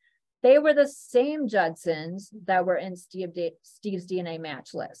forth. They were the same Judsons that were in Steve's DNA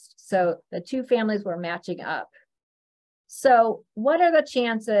match list. So the two families were matching up. So what are the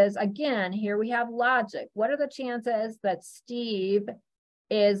chances? Again, here we have logic. What are the chances that Steve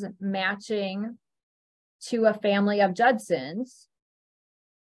is matching to a family of Judsons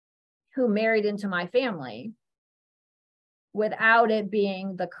who married into my family without it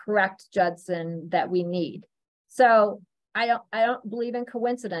being the correct Judson that we need? So I don't believe in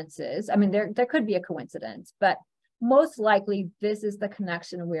coincidences. I mean, there could be a coincidence, but most likely this is the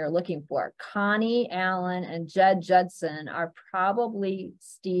connection we are looking for. Connie Allen and Jed Judson are probably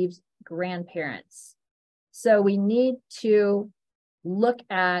Steve's grandparents. So we need to look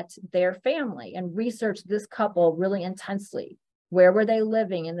at their family and research this couple really intensely. Where were they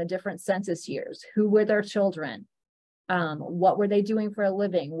living in the different census years? Who were their children? What were they doing for a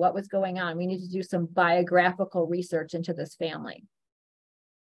living? What was going on? We need to do some biographical research into this family.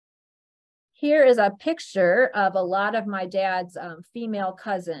 Here is a picture of a lot of my dad's female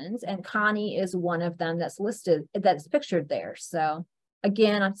cousins, and Connie is one of them that's listed, that's pictured there. So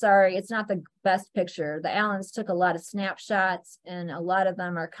again, I'm sorry, it's not the best picture. The Allens took a lot of snapshots and a lot of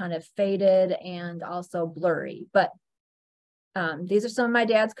them are kind of faded and also blurry, but these are some of my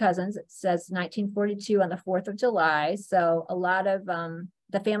dad's cousins. It says 1942 on the 4th of July. So a lot of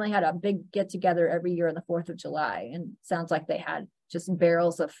the family had a big get together every year on the 4th of July, and sounds like they had just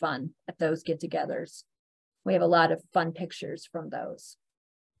barrels of fun at those get-togethers. We have a lot of fun pictures from those.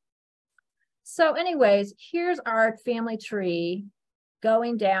 So anyways, here's our family tree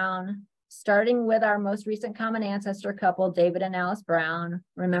going down, starting with our most recent common ancestor couple, David and Alice Brown.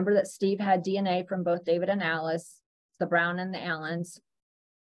 Remember that Steve had DNA from both David and Alice, the Brown and the Allens.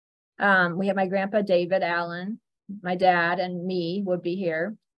 We have my grandpa, David Allen, my dad, and me would be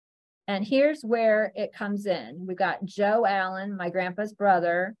here. And here's where it comes in. We've got Joe Allen, my grandpa's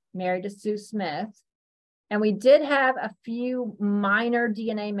brother, married to Sue Smith. And we did have a few minor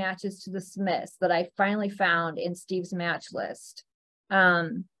DNA matches to the Smiths that I finally found in Steve's match list.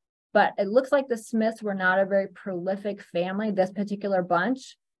 But it looks like the Smiths were not a very prolific family, this particular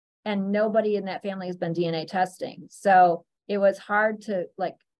bunch, and nobody in that family has been DNA testing. So it was hard to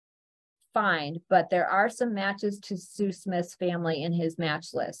find, but there are some matches to Sue Smith's family in his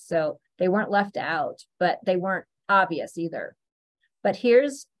match list. So they weren't left out, but they weren't obvious either. But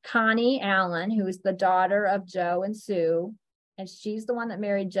here's Connie Allen, who is the daughter of Joe and Sue, and she's the one that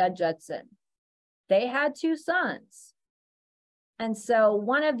married Judd Judson. They had 2 sons. And so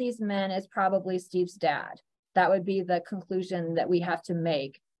one of these men is probably Steve's dad. That would be the conclusion that we have to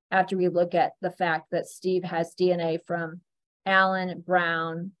make after we look at the fact that Steve has DNA from Allen,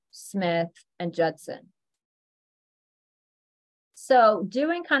 Brown, Smith, and Judson. So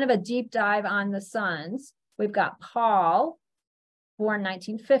doing kind of a deep dive on the sons, we've got Paul, born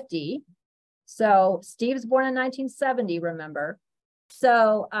 1950. So Steve's born in 1970, remember.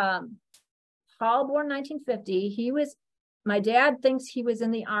 So Paul, born 1950, my dad thinks he was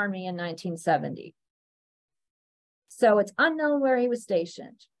in the Army in 1970. So it's unknown where he was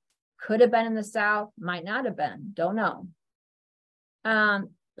stationed. Could have been in the South, might not have been, don't know.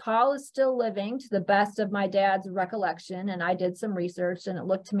 Paul is still living to the best of my dad's recollection, and I did some research and it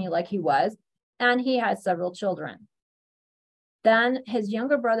looked to me like he was, and he has several children. Then his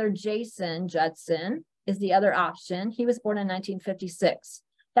younger brother, Jason Judson, is the other option. He was born in 1956.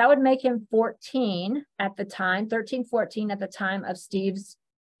 That would make him 14 at the time, 13, 14 at the time of Steve's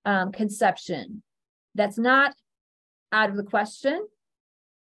conception. That's not out of the question.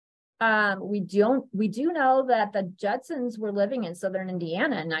 We do know that the Judsons were living in southern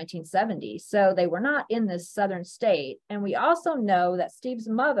Indiana in 1970, so they were not in this southern state. And we also know that Steve's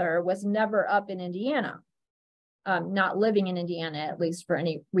mother was never up in Indiana, not living in Indiana, at least for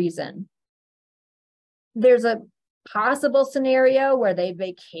any reason. There's a possible scenario where they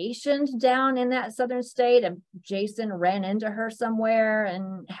vacationed down in that southern state and Jason ran into her somewhere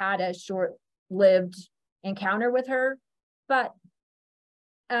and had a short-lived encounter with her, but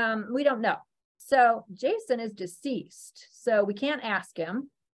we don't know. So Jason is deceased, so we can't ask him,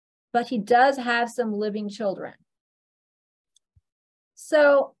 but he does have some living children.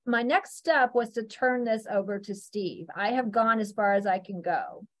 So my next step was to turn this over to Steve. I have gone as far as I can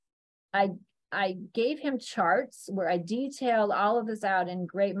go. I gave him charts where I detailed all of this out in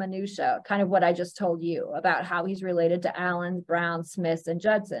great minutia, kind of what I just told you about how he's related to Allens, Browns, Smiths, and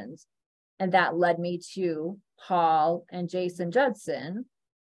Judsons. And that led me to Paul and Jason Judson,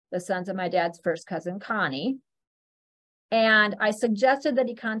 the sons of my dad's first cousin, Connie. And I suggested that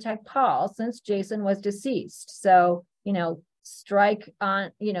he contact Paul since Jason was deceased. So, strike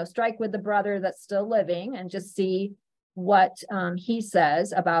with the brother that's still living and just see what he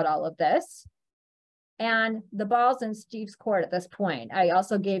says about all of this. And the ball's in Steve's court at this point. I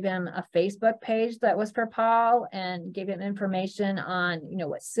also gave him a Facebook page that was for Paul and gave him information on,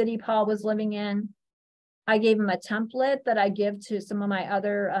 what city Paul was living in. I gave him a template that I give to some of my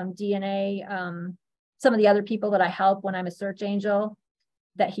other DNA, some of the other people that I help when I'm a search angel,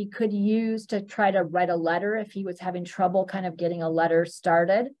 that he could use to try to write a letter if he was having trouble kind of getting a letter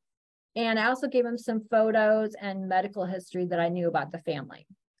started. And I also gave him some photos and medical history that I knew about the family.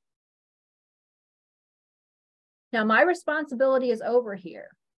 Now, my responsibility is over here.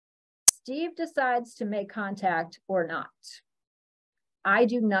 Steve decides to make contact or not. I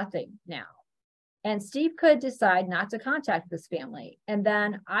do nothing now. And Steve could decide not to contact this family. And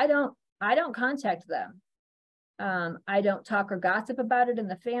then I don't contact them. I don't talk or gossip about it in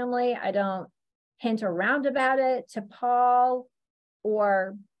the family. I don't hint around about it to Paul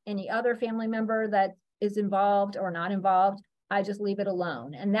or any other family member that is involved or not involved. I just leave it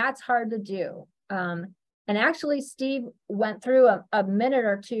alone. And that's hard to do. And actually, Steve went through a minute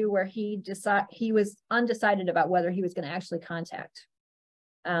or two where he was undecided about whether he was going to actually contact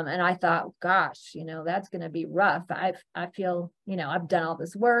And I thought, gosh, that's going to be rough. I feel, I've done all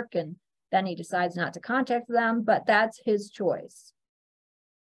this work, and then he decides not to contact them, but that's his choice.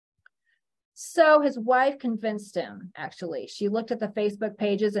 So his wife convinced him, actually. She looked at the Facebook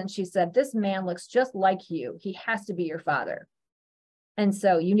pages and she said, this man looks just like you. He has to be your father. And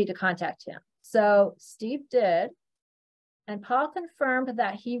so you need to contact him. So Steve did. And Paul confirmed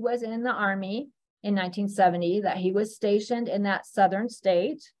that he was in the Army in 1970, that he was stationed in that southern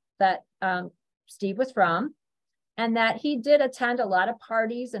state that Steve was from, and that he did attend a lot of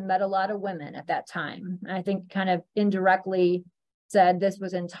parties and met a lot of women at that time. I think kind of indirectly said this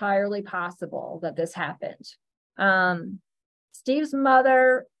was entirely possible that this happened. Steve's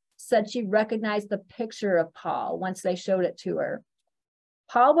mother said she recognized the picture of Paul once they showed it to her.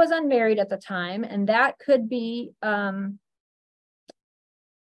 Paul was unmarried at the time, and that could be a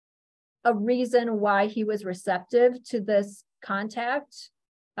reason why he was receptive to this contact.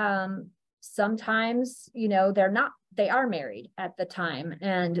 Sometimes, they are married at the time,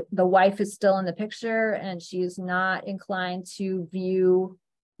 and the wife is still in the picture, and she's not inclined to view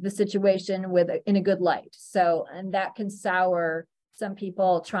the situation in a good light. So, and that can sour some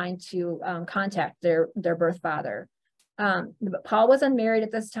people trying to contact their birth father. But Paul was unmarried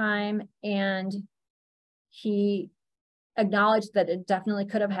at this time, and he acknowledged that it definitely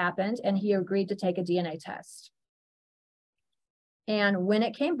could have happened, and he agreed to take a DNA test. And when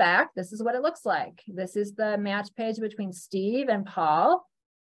it came back, this is what it looks like. This is the match page between Steve and Paul.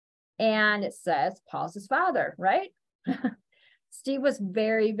 And it says Paul's his father, right? Steve was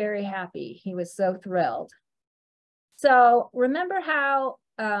very, very happy. He was so thrilled. So remember how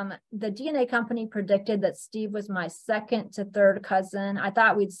the DNA company predicted that Steve was my second to third cousin? I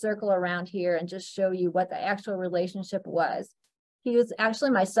thought we'd circle around here and just show you what the actual relationship was. He was actually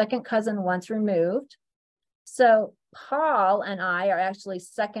my second cousin once removed. So Paul and I are actually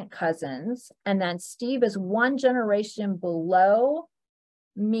second cousins, and then Steve is one generation below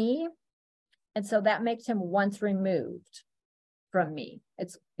me, and so that makes him once removed from me.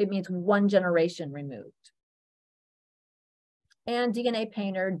 It means one generation removed. And DNA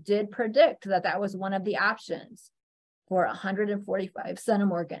Painter did predict that that was one of the options for 145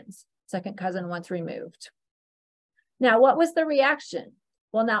 centimorgans, second cousin once removed. Now, what was the reaction?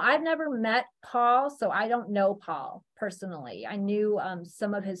 Well, now I've never met Paul, so I don't know Paul personally. I knew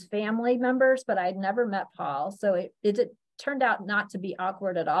some of his family members, but I'd never met Paul. So it turned out not to be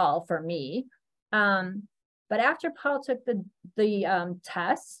awkward at all for me. But after Paul took the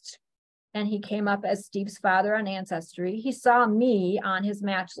test and he came up as Steve's father on Ancestry, he saw me on his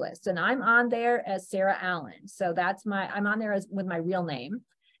match list, and I'm on there as Sara Allen. So I'm on there with my real name.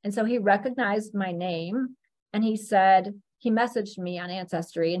 And so he recognized my name, and he messaged me on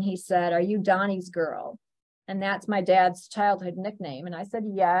Ancestry, and he said, "Are you Donnie's girl?" And that's my dad's childhood nickname. And I said,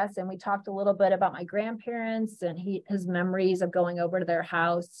 yes. And we talked a little bit about my grandparents and his memories of going over to their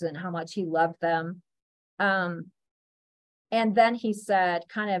house and how much he loved them. And then he said,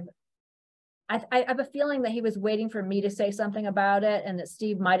 I have a feeling that he was waiting for me to say something about it, and that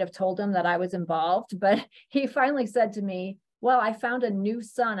Steve might have told him that I was involved. But he finally said to me, "Well, I found a new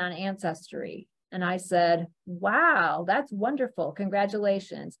son on Ancestry." And I said, "Wow, that's wonderful.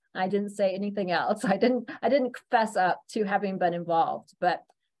 Congratulations." I didn't say anything else. I didn't fess up to having been involved. But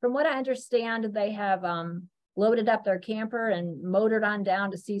from what I understand, they have loaded up their camper and motored on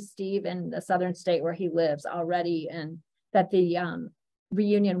down to see Steve in the southern state where he lives already, and that the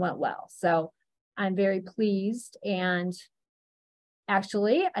reunion went well. So I'm very pleased. And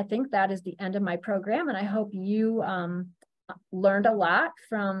actually, I think that is the end of my program. And I hope you learned a lot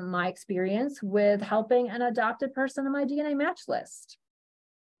from my experience with helping an adopted person on my DNA match list.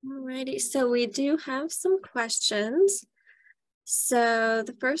 Alrighty, so we do have some questions. So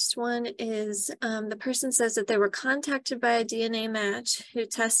the first one is the person says that they were contacted by a DNA match who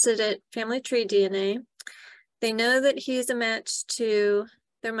tested it family tree DNA. They know that he's a match to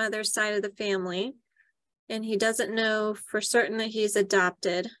their mother's side of the family, and he doesn't know for certain that he's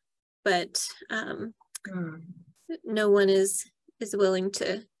adopted, but no one is willing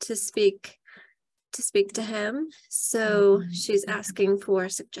to speak to him. So she's asking for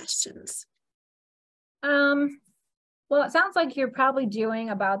suggestions. Well, it sounds like you're probably doing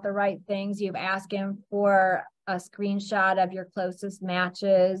about the right things. You've asked him for a screenshot of your closest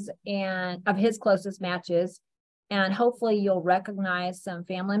matches and of his closest matches. And hopefully you'll recognize some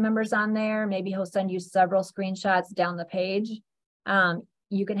family members on there. Maybe he'll send you several screenshots down the page.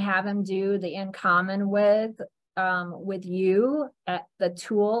 You can have him do the in common with you at the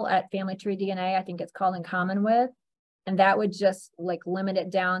tool at Family Tree DNA. I think it's called in common with. And that would just like limit it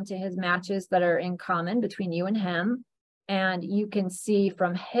down to his matches that are in common between you and him. And you can see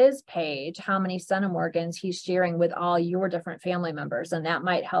from his page how many centimorgans he's sharing with all your different family members. And that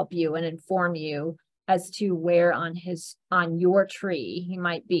might help you and inform you as to where on your tree he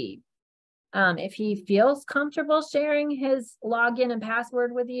might be. If he feels comfortable sharing his login and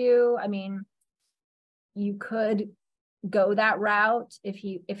password with you, I mean, you could go that route. If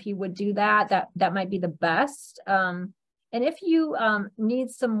he would do that, that might be the best. And if you need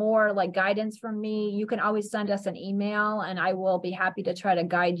some more like guidance from me, you can always send us an email and I will be happy to try to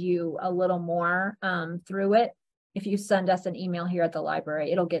guide you a little more through it. If you send us an email here at the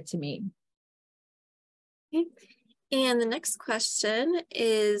library, it'll get to me. Okay. And the next question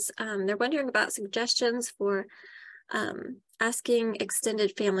is, they're wondering about suggestions for asking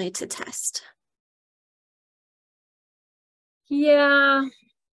extended family to test. Yeah,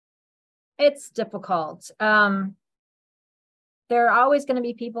 it's difficult. There are always going to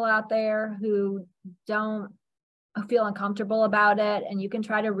be people out there who don't feel uncomfortable about it. And you can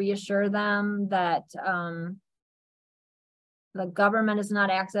try to reassure them that the government is not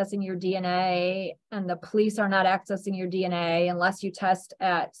accessing your DNA and the police are not accessing your DNA unless you test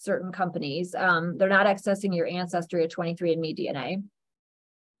at certain companies. They're not accessing your ancestry or 23andMe DNA.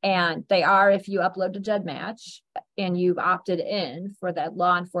 And they are if you upload to GEDmatch and you've opted in for that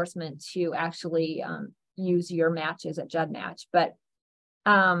law enforcement to actually use your matches at GEDmatch. But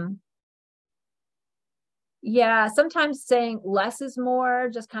yeah, sometimes saying less is more,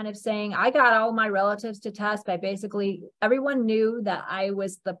 just kind of saying, I got all my relatives to test by basically everyone knew that I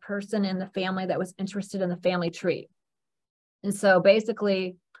was the person in the family that was interested in the family tree. And so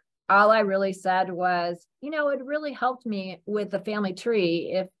basically all I really said was, it really helped me with the family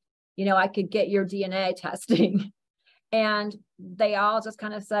tree if, I could get your DNA testing. And they all just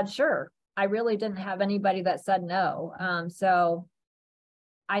kind of said, sure. I really didn't have anybody that said no. So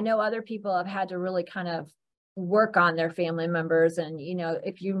I know other people have had to really kind of work on their family members. And,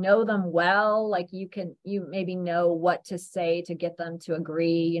 if you know them well, like you maybe know what to say to get them to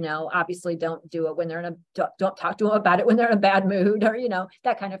agree, obviously don't do it when they're don't talk to them about it when they're in a bad mood or,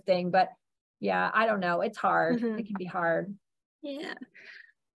 that kind of thing. But yeah, I don't know. It's hard. Mm-hmm. It can be hard. Yeah.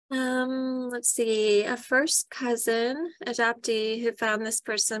 Let's see, a first cousin adoptee who found this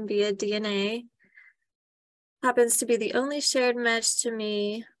person via DNA happens to be the only shared match to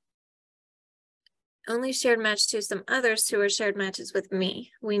me, only shared match to some others who are shared matches with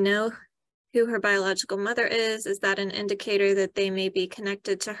me. We know who her biological mother is. Is that an indicator that they may be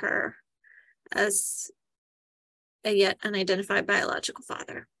connected to her as a yet unidentified biological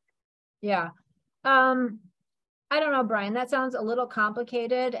father? Yeah. I don't know, Brian, that sounds a little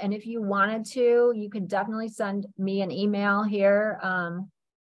complicated. And if you wanted to, you could definitely send me an email here.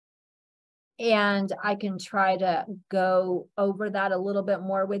 And I can try to go over that a little bit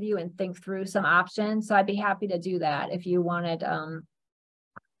more with you and think through some options. So I'd be happy to do that if you wanted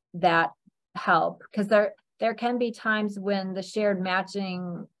that help. Because there can be times when the shared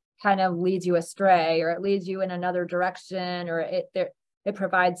matching kind of leads you astray, or it leads you in another direction, or it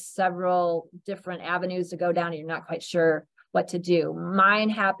provides several different avenues to go down and you're not quite sure what to do. Mine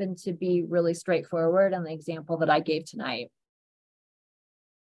happened to be really straightforward on the example that I gave tonight.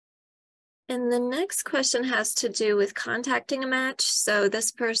 And the next question has to do with contacting a match. So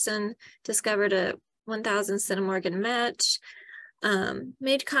this person discovered a 1000 centimorgan match,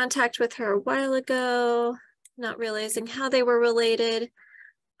 made contact with her a while ago, not realizing how they were related,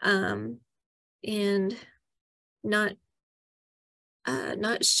 and not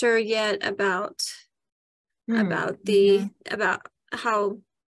sure yet about how,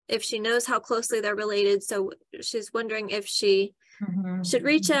 if she knows how closely they're related. So she's wondering if she should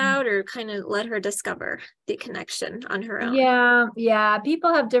reach out or kind of let her discover the connection on her own. Yeah.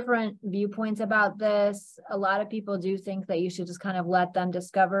 People have different viewpoints about this. A lot of people do think that you should just kind of let them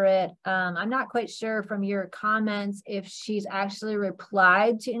discover it. I'm not quite sure from your comments if she's actually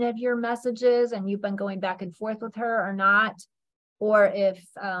replied to any of your messages and you've been going back and forth with her or not, or if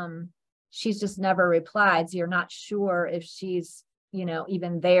she's just never replied. So you're not sure if she's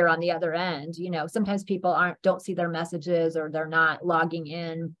even there on the other end. Sometimes people don't see their messages, or they're not logging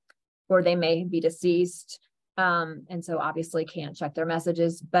in, or they may be deceased. And so obviously can't check their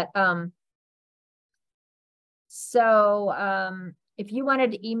messages. But if you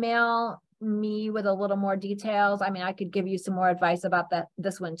wanted to email me with a little more details, I could give you some more advice about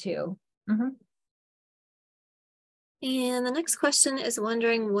this one too. Mm-hmm. And the next question is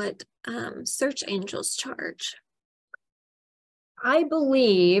wondering what search angels charge. I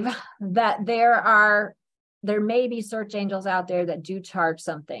believe that there may be search angels out there that do charge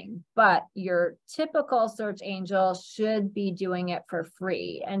something, but your typical search angel should be doing it for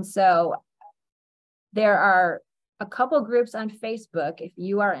free. And so there are a couple groups on Facebook. If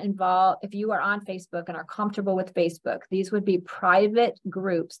you are involved, if you are on Facebook and are comfortable with Facebook, these would be private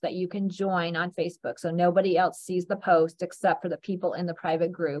groups that you can join on Facebook. So nobody else sees the post except for the people in the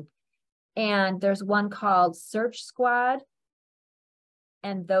private group. And there's one called Search Squad.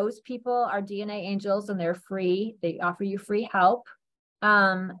 And those people are DNA angels and they're free. They offer you free help.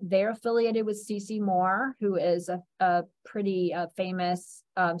 They're affiliated with CeCe Moore, who is a pretty famous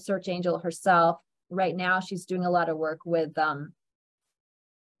search angel herself. Right now, she's doing a lot of work with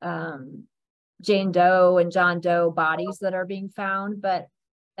Jane Doe and John Doe bodies that are being found, but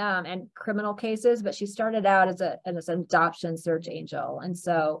and criminal cases. But she started out as an adoption search angel, and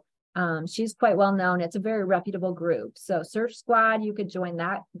so she's quite well known. It's a very reputable group. So Search Squad, you could join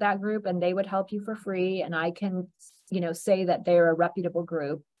that group, and they would help you for free. And I can, say that they're a reputable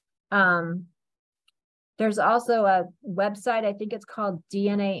group. There's also a website, I think it's called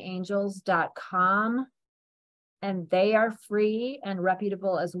DNAangels.com, and they are free and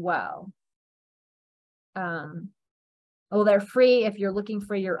reputable as well. Well, they're free if you're looking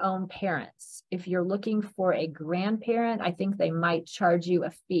for your own parents. If you're looking for a grandparent, I think they might charge you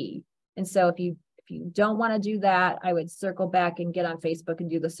a fee. And so if you don't want to do that, I would circle back and get on Facebook and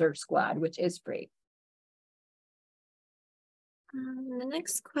do the Search Squad, which is free. The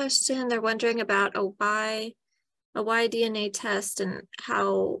next question, they're wondering about a Y DNA test and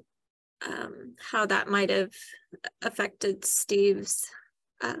how that might have affected Steve's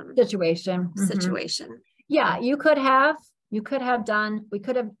situation. Yeah, we could have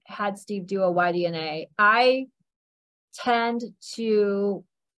had Steve do a Y-DNA. I tend to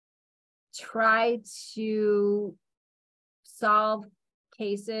try to solve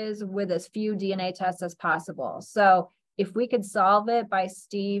cases with as few DNA tests as possible. So if we could solve it by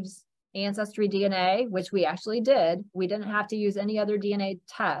Steve's ancestry DNA, which we actually did, we didn't have to use any other DNA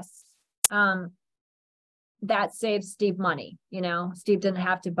tests. That saves Steve money. Steve didn't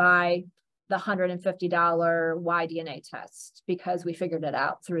have to buy the $150 Y-DNA test because we figured it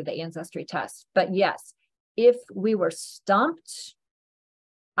out through the ancestry test. But yes, if we were stumped,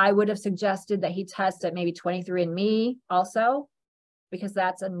 I would have suggested that he test at maybe 23andMe also, because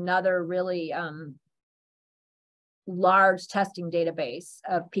that's another really large testing database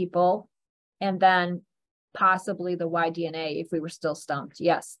of people, and then possibly the Y-DNA if we were still stumped.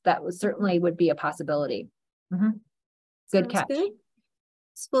 Yes, that certainly would be a possibility. Good catch. Good.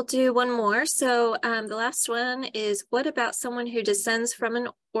 So we'll do one more. So the last one is, what about someone who descends from an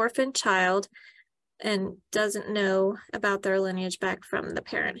orphan child and doesn't know about their lineage back from the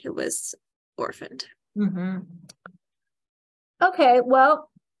parent who was orphaned? Okay, well,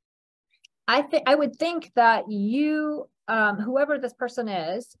 I would think that you, whoever this person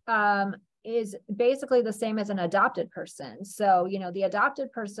is basically the same as an adopted person. So, the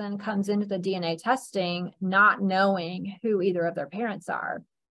adopted person comes into the DNA testing not knowing who either of their parents are.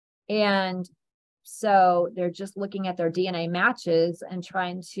 And so they're just looking at their DNA matches and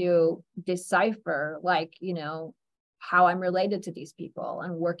trying to decipher, how I'm related to these people,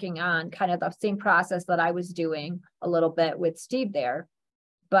 and working on kind of the same process that I was doing a little bit with Steve there.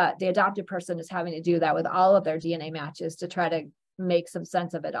 But the adopted person is having to do that with all of their DNA matches to try to make some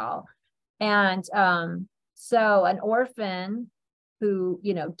sense of it all. And so an orphan who,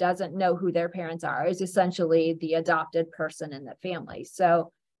 doesn't know who their parents are is essentially the adopted person in the family.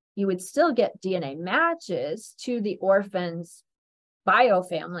 So you would still get DNA matches to the orphan's bio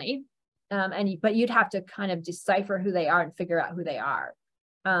family, but you'd have to kind of decipher who they are and figure out who they are.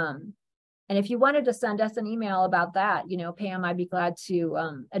 And if you wanted to send us an email about that, Pam, I'd be glad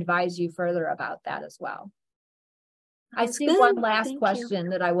to advise you further about that as well. That's I see good. one last Thank question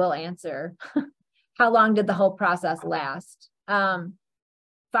you. that I will answer. How long did the whole process last?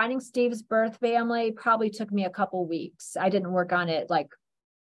 Finding Steve's birth family probably took me a couple weeks. I didn't work on it like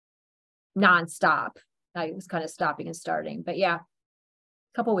nonstop. I was kind of stopping and starting, but yeah,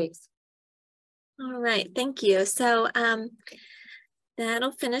 a couple weeks. All right, thank you. So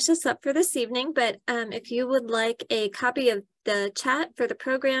that'll finish us up for this evening, but if you would like a copy of the chat for the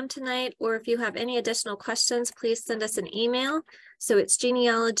program tonight, or if you have any additional questions, please send us an email. So it's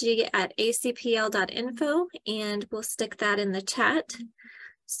genealogy@acpl.info, and we'll stick that in the chat.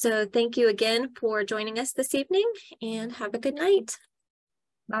 So thank you again for joining us this evening, and have a good night.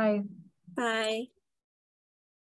 Bye. Bye.